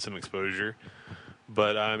that's getting some exposure.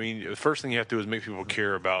 But I mean, the first thing you have to do is make people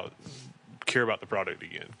care about the product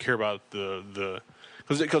again, care about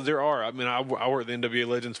because there are. I mean, I worked at the NWA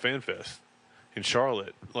Legends Fan Fest in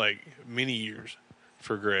Charlotte like many years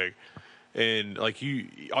for Greg, and like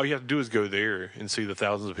all you have to do is go there and see the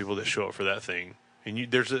thousands of people that show up for that thing, and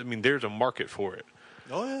there's a market for it.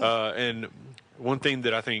 Oh yeah. And one thing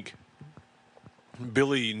that I think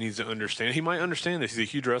Billy needs to understand, he might understand this. He's a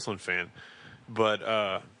huge wrestling fan,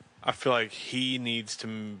 but I feel like he needs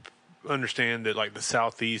to understand that like the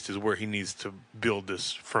Southeast is where he needs to build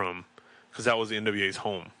this from, because that was the NWA's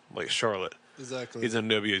home, like Charlotte. Exactly. Is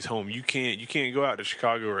NWA's home. You can't go out to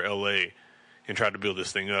Chicago or LA and try to build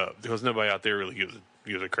this thing up, because nobody out there really gives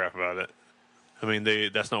a crap about it. I mean,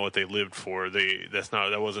 that's not what they lived for.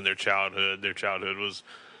 That wasn't their childhood. Their childhood was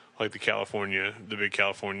like the big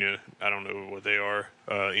California. I don't know what they are,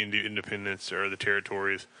 independents or the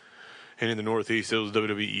territories. And in the Northeast, it was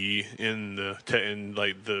WWE. In the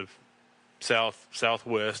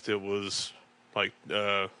Southwest, it was like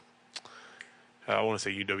I want to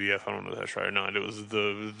say UWF. I don't know if that's right or not. It was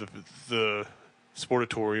the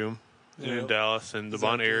Sportatorium in Dallas and the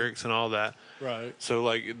Von Erichs and all that. Right. So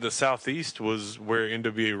like the Southeast was where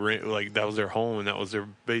NWA that was their home, and that was their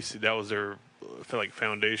basic. That was their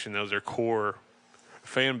foundation. That was their core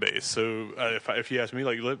fan base. So if you ask me,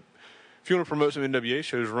 if you want to promote some NWA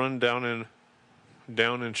shows, run down in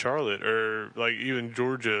Charlotte, or like even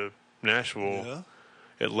Georgia, Nashville,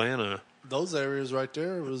 Atlanta. Those areas right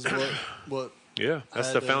there was what. Yeah,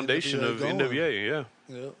 that's the foundation of NWA. Yeah.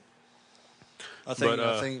 Yep. I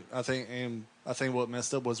think what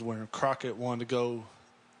messed up was when Crockett wanted to go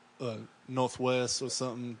Northwest or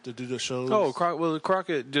something to do the shows. Oh,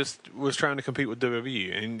 Crockett just was trying to compete with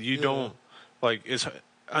WWE, and you don't like it's.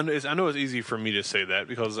 I know it's easy for me to say that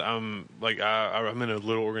because I'm in a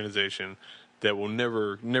little organization that will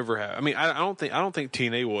never have. I mean, I don't think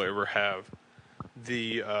TNA will ever have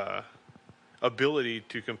the ability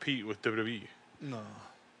to compete with WWE. No,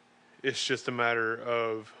 it's just a matter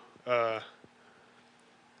of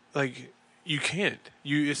you can't.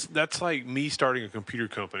 That's like me starting a computer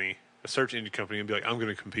company, a search engine company, and be like, I'm going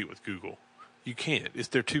to compete with Google. You can't.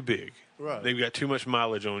 They're too big. Right. They've got too much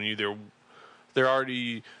mileage on you. They're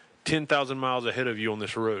already 10,000 miles ahead of you on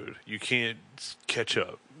this road. You can't catch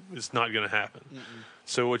up. It's not going to happen. Mm-mm.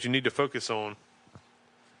 So what you need to focus on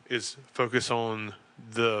is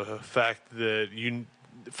the fact that you're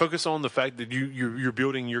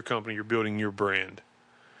building your company, you're building your brand.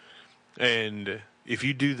 And if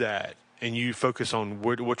you do that and you focus on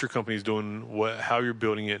what your company is doing, how you're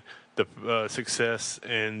building it, the success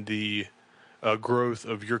and the growth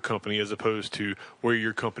of your company as opposed to where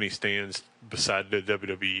your company stands beside the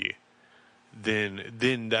WWE,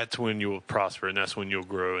 then that's when you'll prosper, and that's when you'll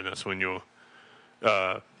grow, and that's when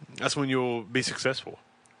you'll be successful.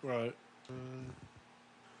 Right.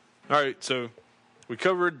 All right, so we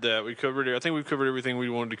covered that. I think we've covered everything we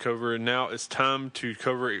wanted to cover, and now it's time to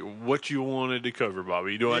cover what you wanted to cover,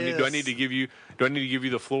 Bobby. Do I need to give you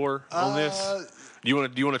the floor on this? Do you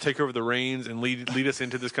want to take over the reins and lead us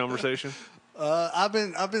into this conversation? I've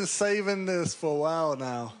been saving this for a while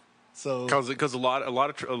now. So because a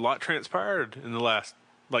lot transpired in the last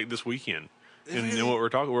this weekend, and what we're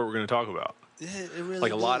going to talk about. Yeah, it really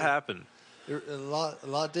a lot happened. A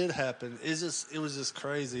lot did happen. It was just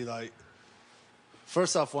crazy. Like,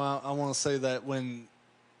 first off, I want to say that when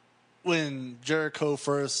Jericho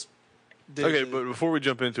first Okay, but before we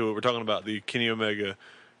jump into it, we're talking about the Kenny Omega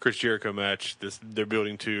Chris Jericho match. They're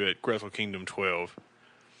building to at Wrestle Kingdom 12,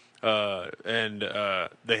 and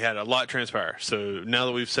they had a lot transpire. So now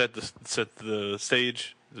that we've set the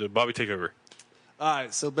stage, Bobby, take over. All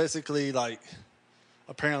right, so basically, like,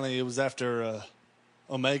 apparently it was after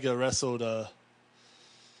Omega wrestled.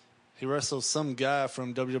 He wrestled some guy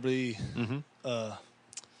from WWE.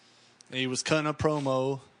 And he was cutting a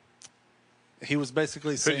promo. He was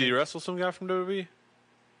basically saying, Did you wrestle some guy from WWE?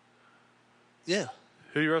 Yeah.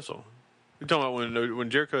 Who did you wrestle? You talking about when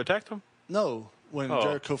Jericho attacked him? No, when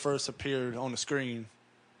Jericho first appeared on the screen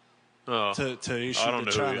to issue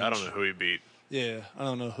the challenge. I don't know who he beat. Yeah, I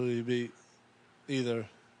don't know who he beat either.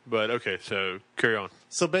 But okay, so carry on.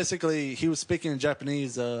 So basically, he was speaking in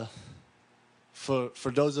Japanese. For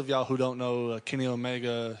those of y'all who don't know, Kenny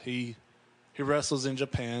Omega, he wrestles in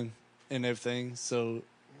Japan and everything. So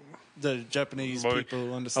the Japanese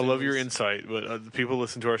people understand. I love your insight, but the people who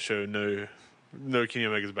listen to our show know Kenny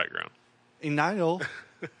Omega's background. Inano.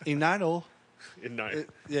 Night.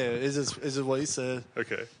 Yeah, is what he said.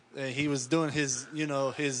 Okay. And he was doing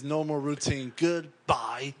his normal routine.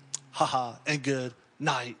 Goodbye, haha, and good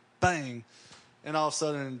night, bang. And all of a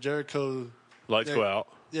sudden, Jericho lights go out.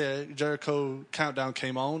 Yeah, Jericho countdown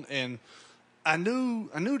came on, and I knew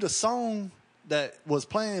the song that was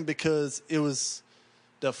playing because it was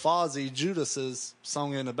the Fozzy Judas's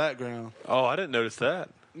song in the background. Oh, I didn't notice that.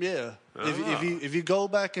 Yeah, if you go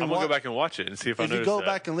back and I'm gonna go back and watch it and see if I noticed that. If you go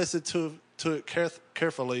back and listen to it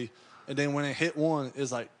carefully, and then when it hit one,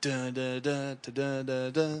 it's like dun dun dun dun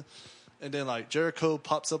dun dun, and then like Jericho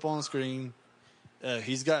pops up on the screen.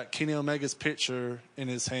 He's got Kenny Omega's picture in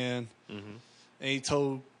his hand, and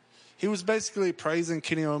he was basically praising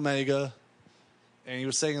Kenny Omega, and he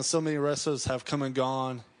was saying so many wrestlers have come and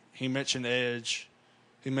gone. He mentioned Edge,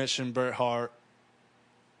 he mentioned Bret Hart,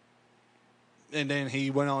 and then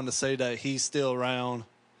he went on to say that he's still around.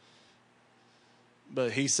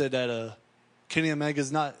 But he said that Kenny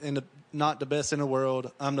Omega's not the best in the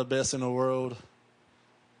world. I'm the best in the world,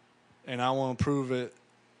 and I want to prove it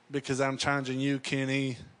because I'm challenging you,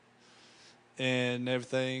 Kenny, and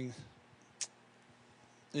everything.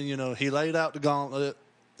 And he laid out the gauntlet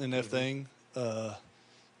and everything.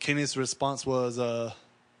 Kenny's response was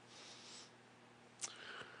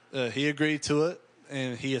he agreed to it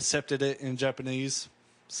and he accepted it in Japanese.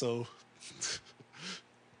 So.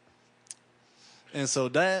 And so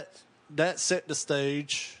that set the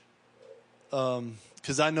stage,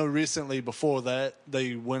 because I know recently before that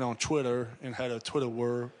they went on Twitter and had a Twitter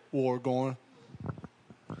war going.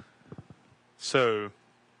 So,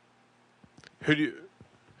 who do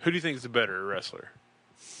you think is the better wrestler?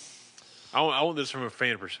 I want this from a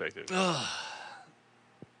fan perspective.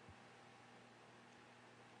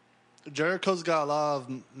 Jericho's got a lot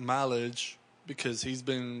of mileage because he's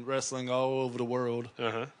been wrestling all over the world.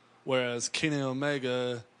 Whereas Kenny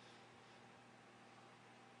Omega,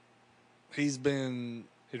 he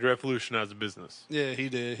revolutionized the business. Yeah, he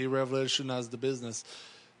did. He revolutionized the business.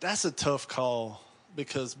 That's a tough call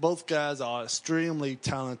because both guys are extremely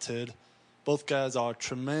talented. Both guys are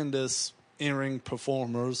tremendous in-ring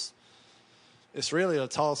performers. It's really a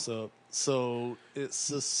toss-up. So it's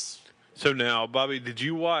just... So now, Bobby, did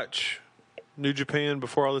you watch New Japan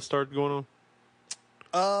before all this started going on?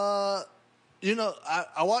 I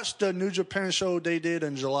watched the New Japan show they did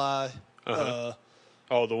in July. The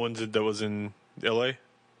ones that was in L.A.?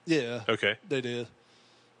 Yeah. Okay. They did.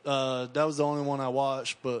 That was the only one I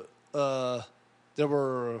watched, but there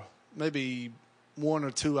were maybe one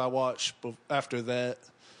or two I watched after that.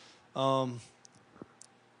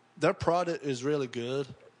 Their product is really good.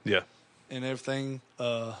 Yeah. And everything.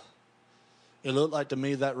 It looked like to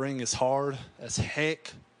me that ring is hard as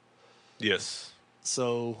heck. Yes.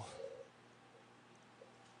 So...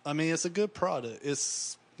 I mean, it's a good product.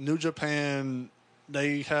 It's New Japan.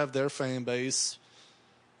 They have their fan base.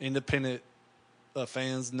 Independent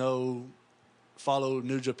fans follow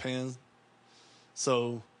New Japan.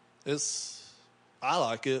 So I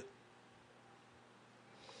like it.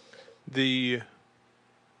 Like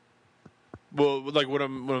what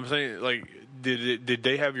I'm saying, like did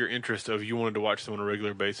they have your interest of you wanted to watch them on a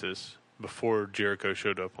regular basis before Jericho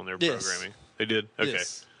showed up on their programming? They did? Okay.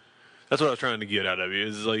 Yes. That's what I was trying to get out of you.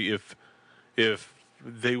 Is like if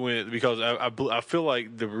they went, because I feel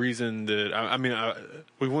like the reason that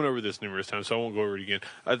we went over this numerous times, so I won't go over it again.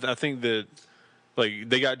 I think that like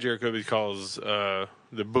they got Jericho because the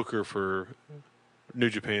booker for New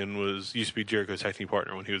Japan used to be Jericho's tag team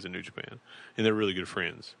partner when he was in New Japan, and they're really good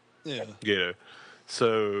friends. Yeah. Gato.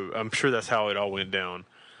 So I'm sure that's how it all went down.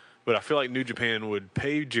 But I feel like New Japan would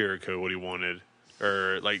pay Jericho what he wanted,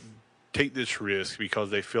 or like take this risk because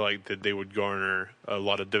they feel like that they would garner a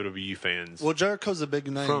lot of WWE fans. Well, Jericho's a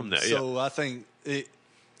big name, From that, so I think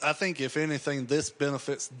if anything, this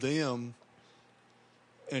benefits them.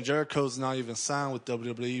 And Jericho's not even signed with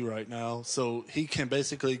WWE right now, so he can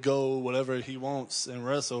basically go whatever he wants and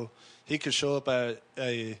wrestle. He could show up at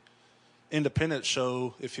a independent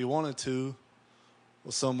show if he wanted to,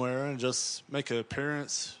 or somewhere, and just make an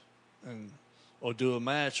appearance or do a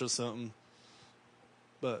match or something.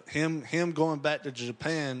 But him going back to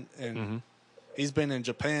Japan, and he's been in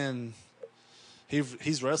Japan.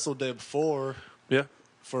 He's wrestled there before. Yeah.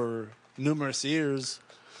 For numerous years.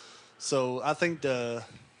 So I think the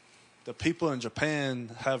people in Japan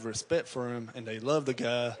have respect for him, and they love the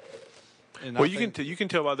guy. And Well, you can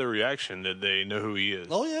tell by their reaction that they know who he is.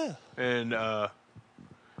 Oh yeah. And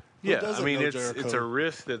Who doesn't know it's Jericho? a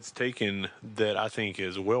risk that's taken that I think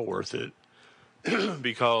is well worth it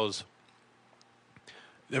because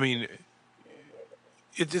I mean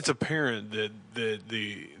it's apparent that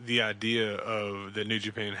the idea of that New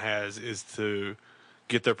Japan has is to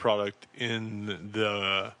get their product in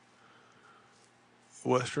the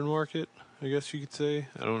Western market, I guess you could say.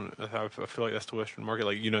 I feel like that's the Western market,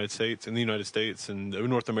 like United States and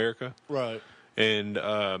North America. Right. And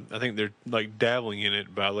I think they're like dabbling in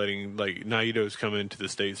it by letting like Naito's come into the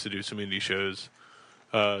States to do some indie shows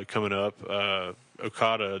coming up.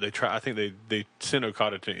 Okada, I think they sent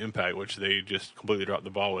Okada to Impact, which they just completely dropped the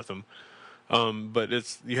ball with them. But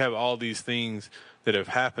you have all these things that have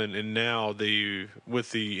happened, and now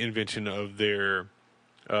with the invention of their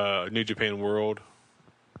New Japan World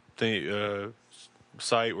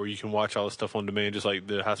site where you can watch all the stuff on demand, just like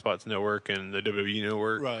the High Spots Network and the WWE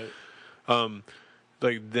Network. Right.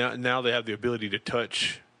 Like now they have the ability to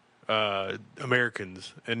touch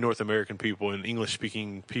Americans and North American people and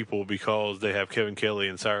English-speaking people because they have Kevin Kelly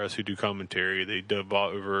and Cyrus who do commentary. They dub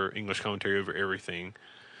over English commentary over everything,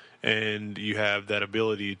 and you have that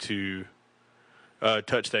ability to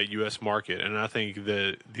touch that U.S. market. And I think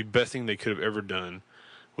that the best thing they could have ever done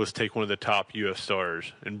was take one of the top U.S.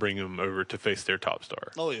 stars and bring him over to face their top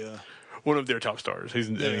star. Oh yeah. One of their top stars. I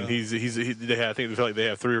think they feel like they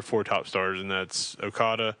have 3 or 4 top stars, and that's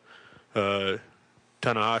Okada,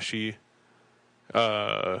 Tanahashi,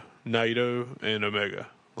 Naito, and Omega.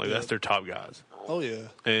 That's their top guys. Oh yeah.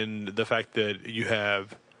 And the fact that you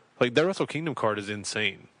have their Wrestle Kingdom card is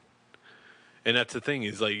insane. And that's the thing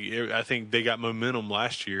is I think they got momentum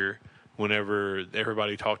last year whenever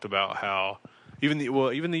everybody talked about how even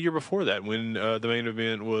the year before that when the main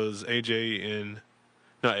event was AJ and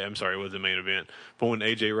it was the main event, but when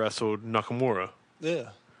AJ wrestled Nakamura. Yeah.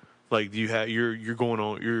 You're going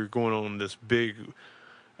on this big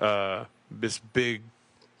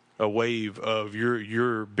wave of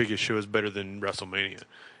your biggest show is better than WrestleMania.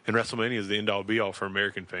 And WrestleMania is the end-all be-all for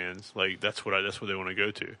American fans. That's what they want to go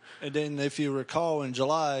to. And then, if you recall, in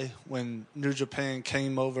July when New Japan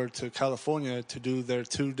came over to California to do their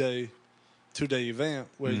two-day event,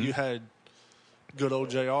 where you had good old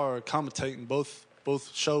JR commentating both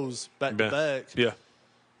shows back to back. Yeah.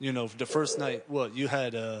 The first night, you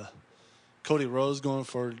had Cody Rhodes going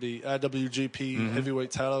for the IWGP heavyweight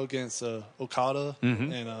title against Okada,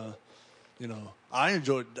 and I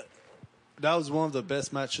enjoyed that. That was one of the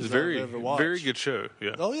best matches I've ever watched. Very good show.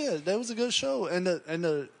 Yeah. Oh yeah, that was a good show, and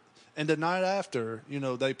the night after,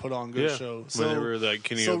 they put on a good show. So, whenever that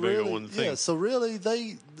Kenny Omega won the thing. Yeah, so really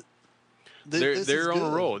they're on a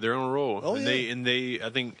roll. They're on a roll. Oh, and they I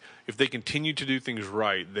think if they continue to do things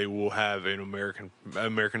right, they will have an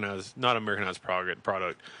Americanized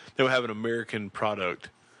product. They will have an American product,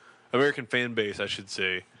 American fan base, I should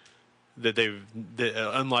say, that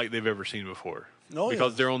unlike they've ever seen before.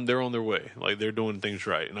 Because they're on their way. They're doing things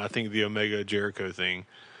right. And I think the Omega Jericho thing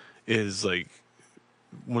is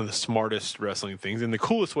one of the smartest wrestling things. And the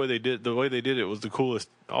coolest way they did it was the coolest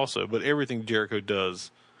also. But everything Jericho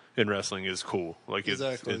does in wrestling is cool.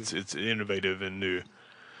 Exactly. It's innovative and new.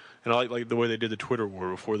 And I like the way they did the Twitter war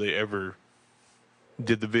before they ever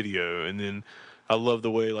did the video. And then I love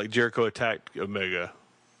the way Jericho attacked Omega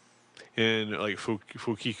in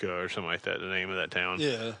Fukika or something like that, the name of that town.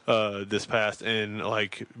 Yeah. This past and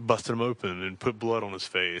busted him open and put blood on his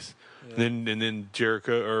face. Yeah. And then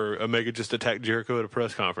Jericho or Omega just attacked Jericho at a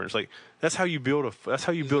press conference. That's how you build a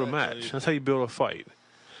match. That's how you build a fight.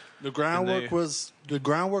 The groundwork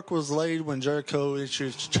was laid when Jericho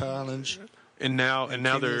issued his challenge. And now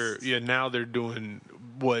they're doing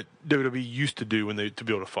what WWE used to do to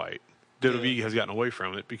build a fight. WWE has gotten away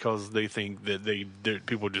from it because they think that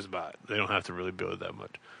people just buy it. They don't have to really build it that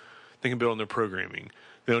much. They can build on their programming.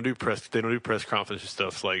 They don't do press conference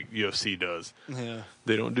stuff like UFC does. Yeah.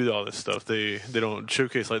 They don't do all this stuff. They don't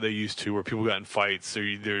showcase like they used to, where people got in fights. Or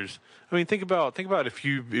think about if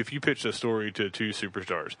you pitched a story to two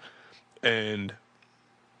superstars, and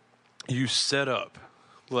you set up,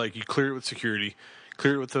 like, you clear it with security,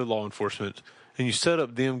 clear it with the law enforcement, and you set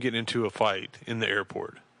up them getting into a fight in the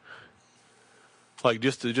airport, like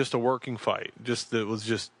just a working fight, that was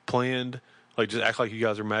just planned. Like, just act like you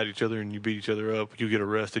guys are mad at each other and you beat each other up. You get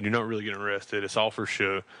arrested. You're not really getting arrested. It's all for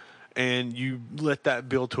show. And you let that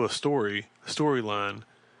build to a storyline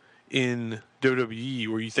in WWE,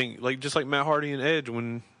 where you think, like, just like Matt Hardy and Edge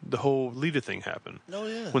when the whole Lita thing happened. Oh,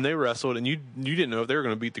 yeah. When they wrestled, and you didn't know if they were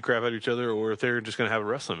going to beat the crap out of each other or if they were just going to have a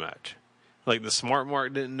wrestling match. Like, the smart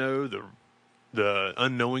mark didn't know. The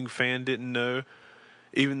unknowing fan didn't know.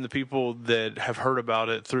 Even the people that have heard about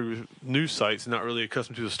it through news sites, not really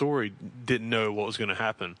accustomed to the story, didn't know what was going to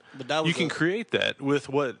happen. But you can create that with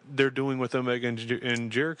what they're doing with Omega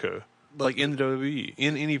and Jericho, like in the WWE,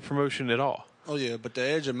 in any promotion at all. Oh, yeah, but the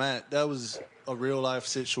Edge and Matt, that was a real-life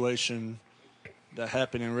situation that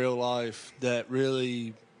happened in real life that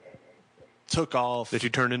really took off. That you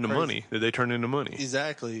turned into money. That they turned into money.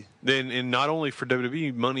 Exactly. And not only for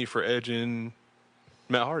WWE, money for Edge and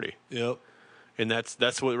Matt Hardy. Yep. And that's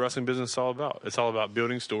what the wrestling business is all about. It's all about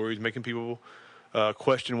building stories, making people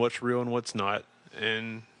question what's real and what's not,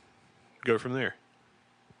 and go from there.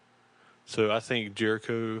 So I think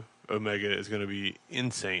Jericho Omega is going to be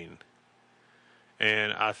insane.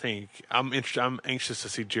 And I think I'm anxious to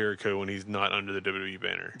see Jericho when he's not under the WWE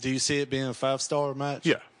banner. Do you see it being a 5-star match?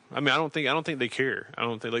 Yeah. I mean, I don't think they care. I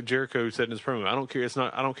don't think, like Jericho said in his promo, I don't care if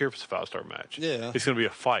it's a 5-star match. Yeah. It's going to be a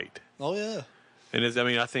fight. Oh, yeah. And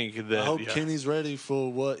I think that. I hope Kenny's ready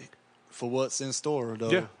for what's in store, though.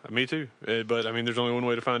 Yeah, me too. But there's only one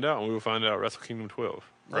way to find out, and we will find out Wrestle Kingdom 12.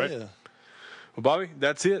 Right? Oh, yeah. Well, Bobby,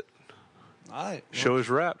 that's it. All right. Show is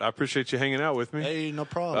wrapped. I appreciate you hanging out with me. Hey, no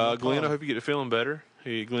problem. Glenn, I hope you get to feeling better.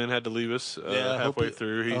 Glenn had to leave us halfway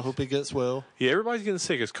through. I hope he gets well. Yeah, everybody's getting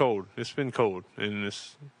sick. It's cold. It's been cold, and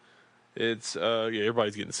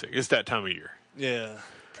everybody's getting sick. It's that time of year. Yeah.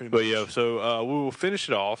 But yeah, so we will finish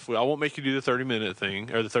it off. I won't make you do the 30-minute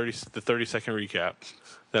thing or the 30-second recap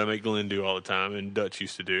that I make Glenn do all the time and Dutch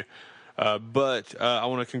used to do. But I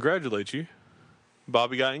want to congratulate you.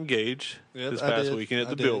 Bobby got engaged this past weekend at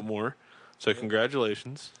the Biltmore. So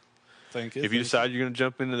congratulations. Thank you. If you decide you're going to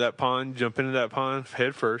jump into that pond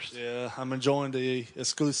head first. Yeah, I'm enjoying the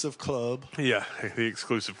exclusive club. Yeah, the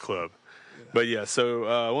exclusive club. But yeah,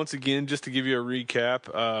 so once again, just to give you a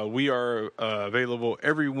recap, we are available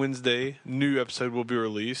every Wednesday. New episode will be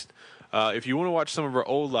released. If you want to watch some of our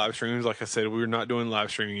old live streams, like I said, we're not doing live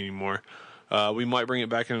streaming anymore. We might bring it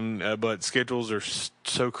back in, but schedules are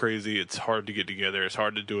so crazy, it's hard to get together. It's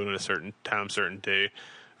hard to do it at a certain time, certain day.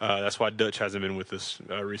 That's why Dutch hasn't been with us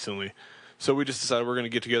recently. So we just decided we're going to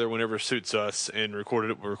get together whenever it suits us and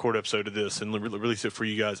record an episode of this and release it for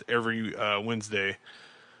you guys every Wednesday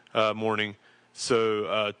morning.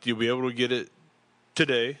 So you'll be able to get it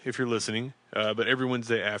today if you're listening, but every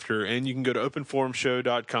Wednesday after. And you can go to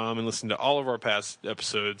openforumshow.com and listen to all of our past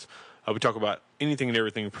episodes. We talk about anything and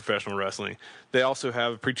everything in professional wrestling. They also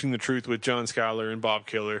have Preaching the Truth with John Schuyler and Bob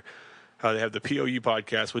Killer. They have the POU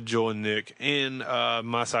podcast with Joel and Nick, and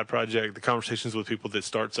my side project, The Conversations with People, that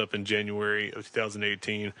starts up in January of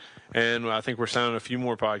 2018. And I think we're signing a few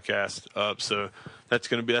more podcasts up. So that's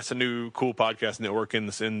a new cool podcast network in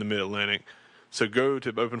the Mid-Atlantic. So go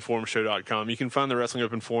to openforumshow.com. You can find the Wrestling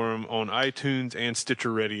Open Forum on iTunes and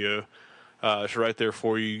Stitcher Radio. It's right there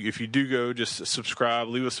for you. If you do go, just subscribe,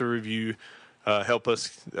 leave us a review. Help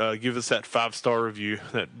us, give us that 5-star review,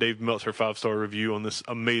 that Dave Meltzer 5-star review on this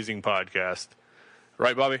amazing podcast.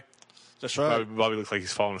 Right, Bobby? That's right. Bobby looks like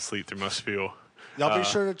he's falling asleep through my spiel. Y'all be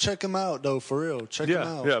sure to check him out, though, for real. Check him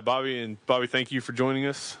out. Yeah, Bobby, thank you for joining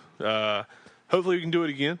us. Hopefully we can do it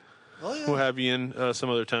again. Oh, yeah. We'll have you in some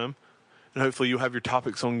other time. And hopefully you'll have your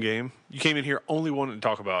topics on game. You came in here only wanting to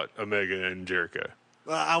talk about Omega and Jericho.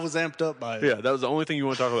 I was amped up by it. Yeah, that was the only thing you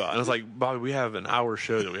want to talk about. And I was like, Bobby, we have an hour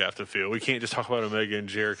show that we have to fill. We can't just talk about Omega and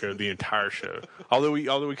Jericho the entire show. Although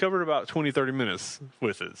we covered about 20, 30 minutes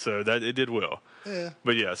with it. So that it did well. Yeah.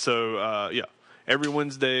 But yeah, so every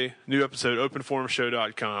Wednesday, new episode,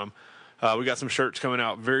 openforumshow.com. We got some shirts coming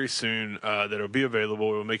out very soon that'll be available.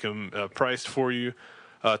 We'll make them priced for you.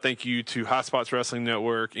 Thank you to Hot Spots Wrestling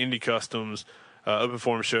Network, Indie Customs, Open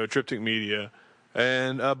Forum Show, Triptych Media,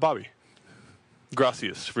 and Bobby.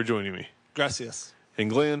 Gracias for joining me. Gracias. And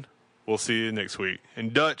Glenn, we'll see you next week.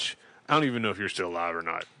 And Dutch, I don't even know if you're still alive or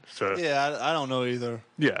not. So Yeah, I don't know either.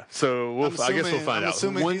 yeah. So I guess we'll find I'm out.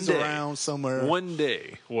 assuming One he's day, around somewhere. One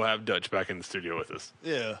day we'll have Dutch back in the studio with us.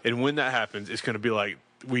 Yeah. And when that happens, it's going to be like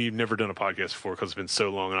we've never done a podcast before because it's been so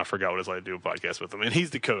long, and I forgot what it's like to do a podcast with him. And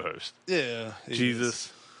he's the co-host. Yeah.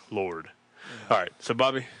 Jesus Lord. All right. So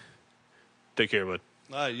Bobby, take care, bud.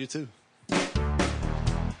 All right, you too.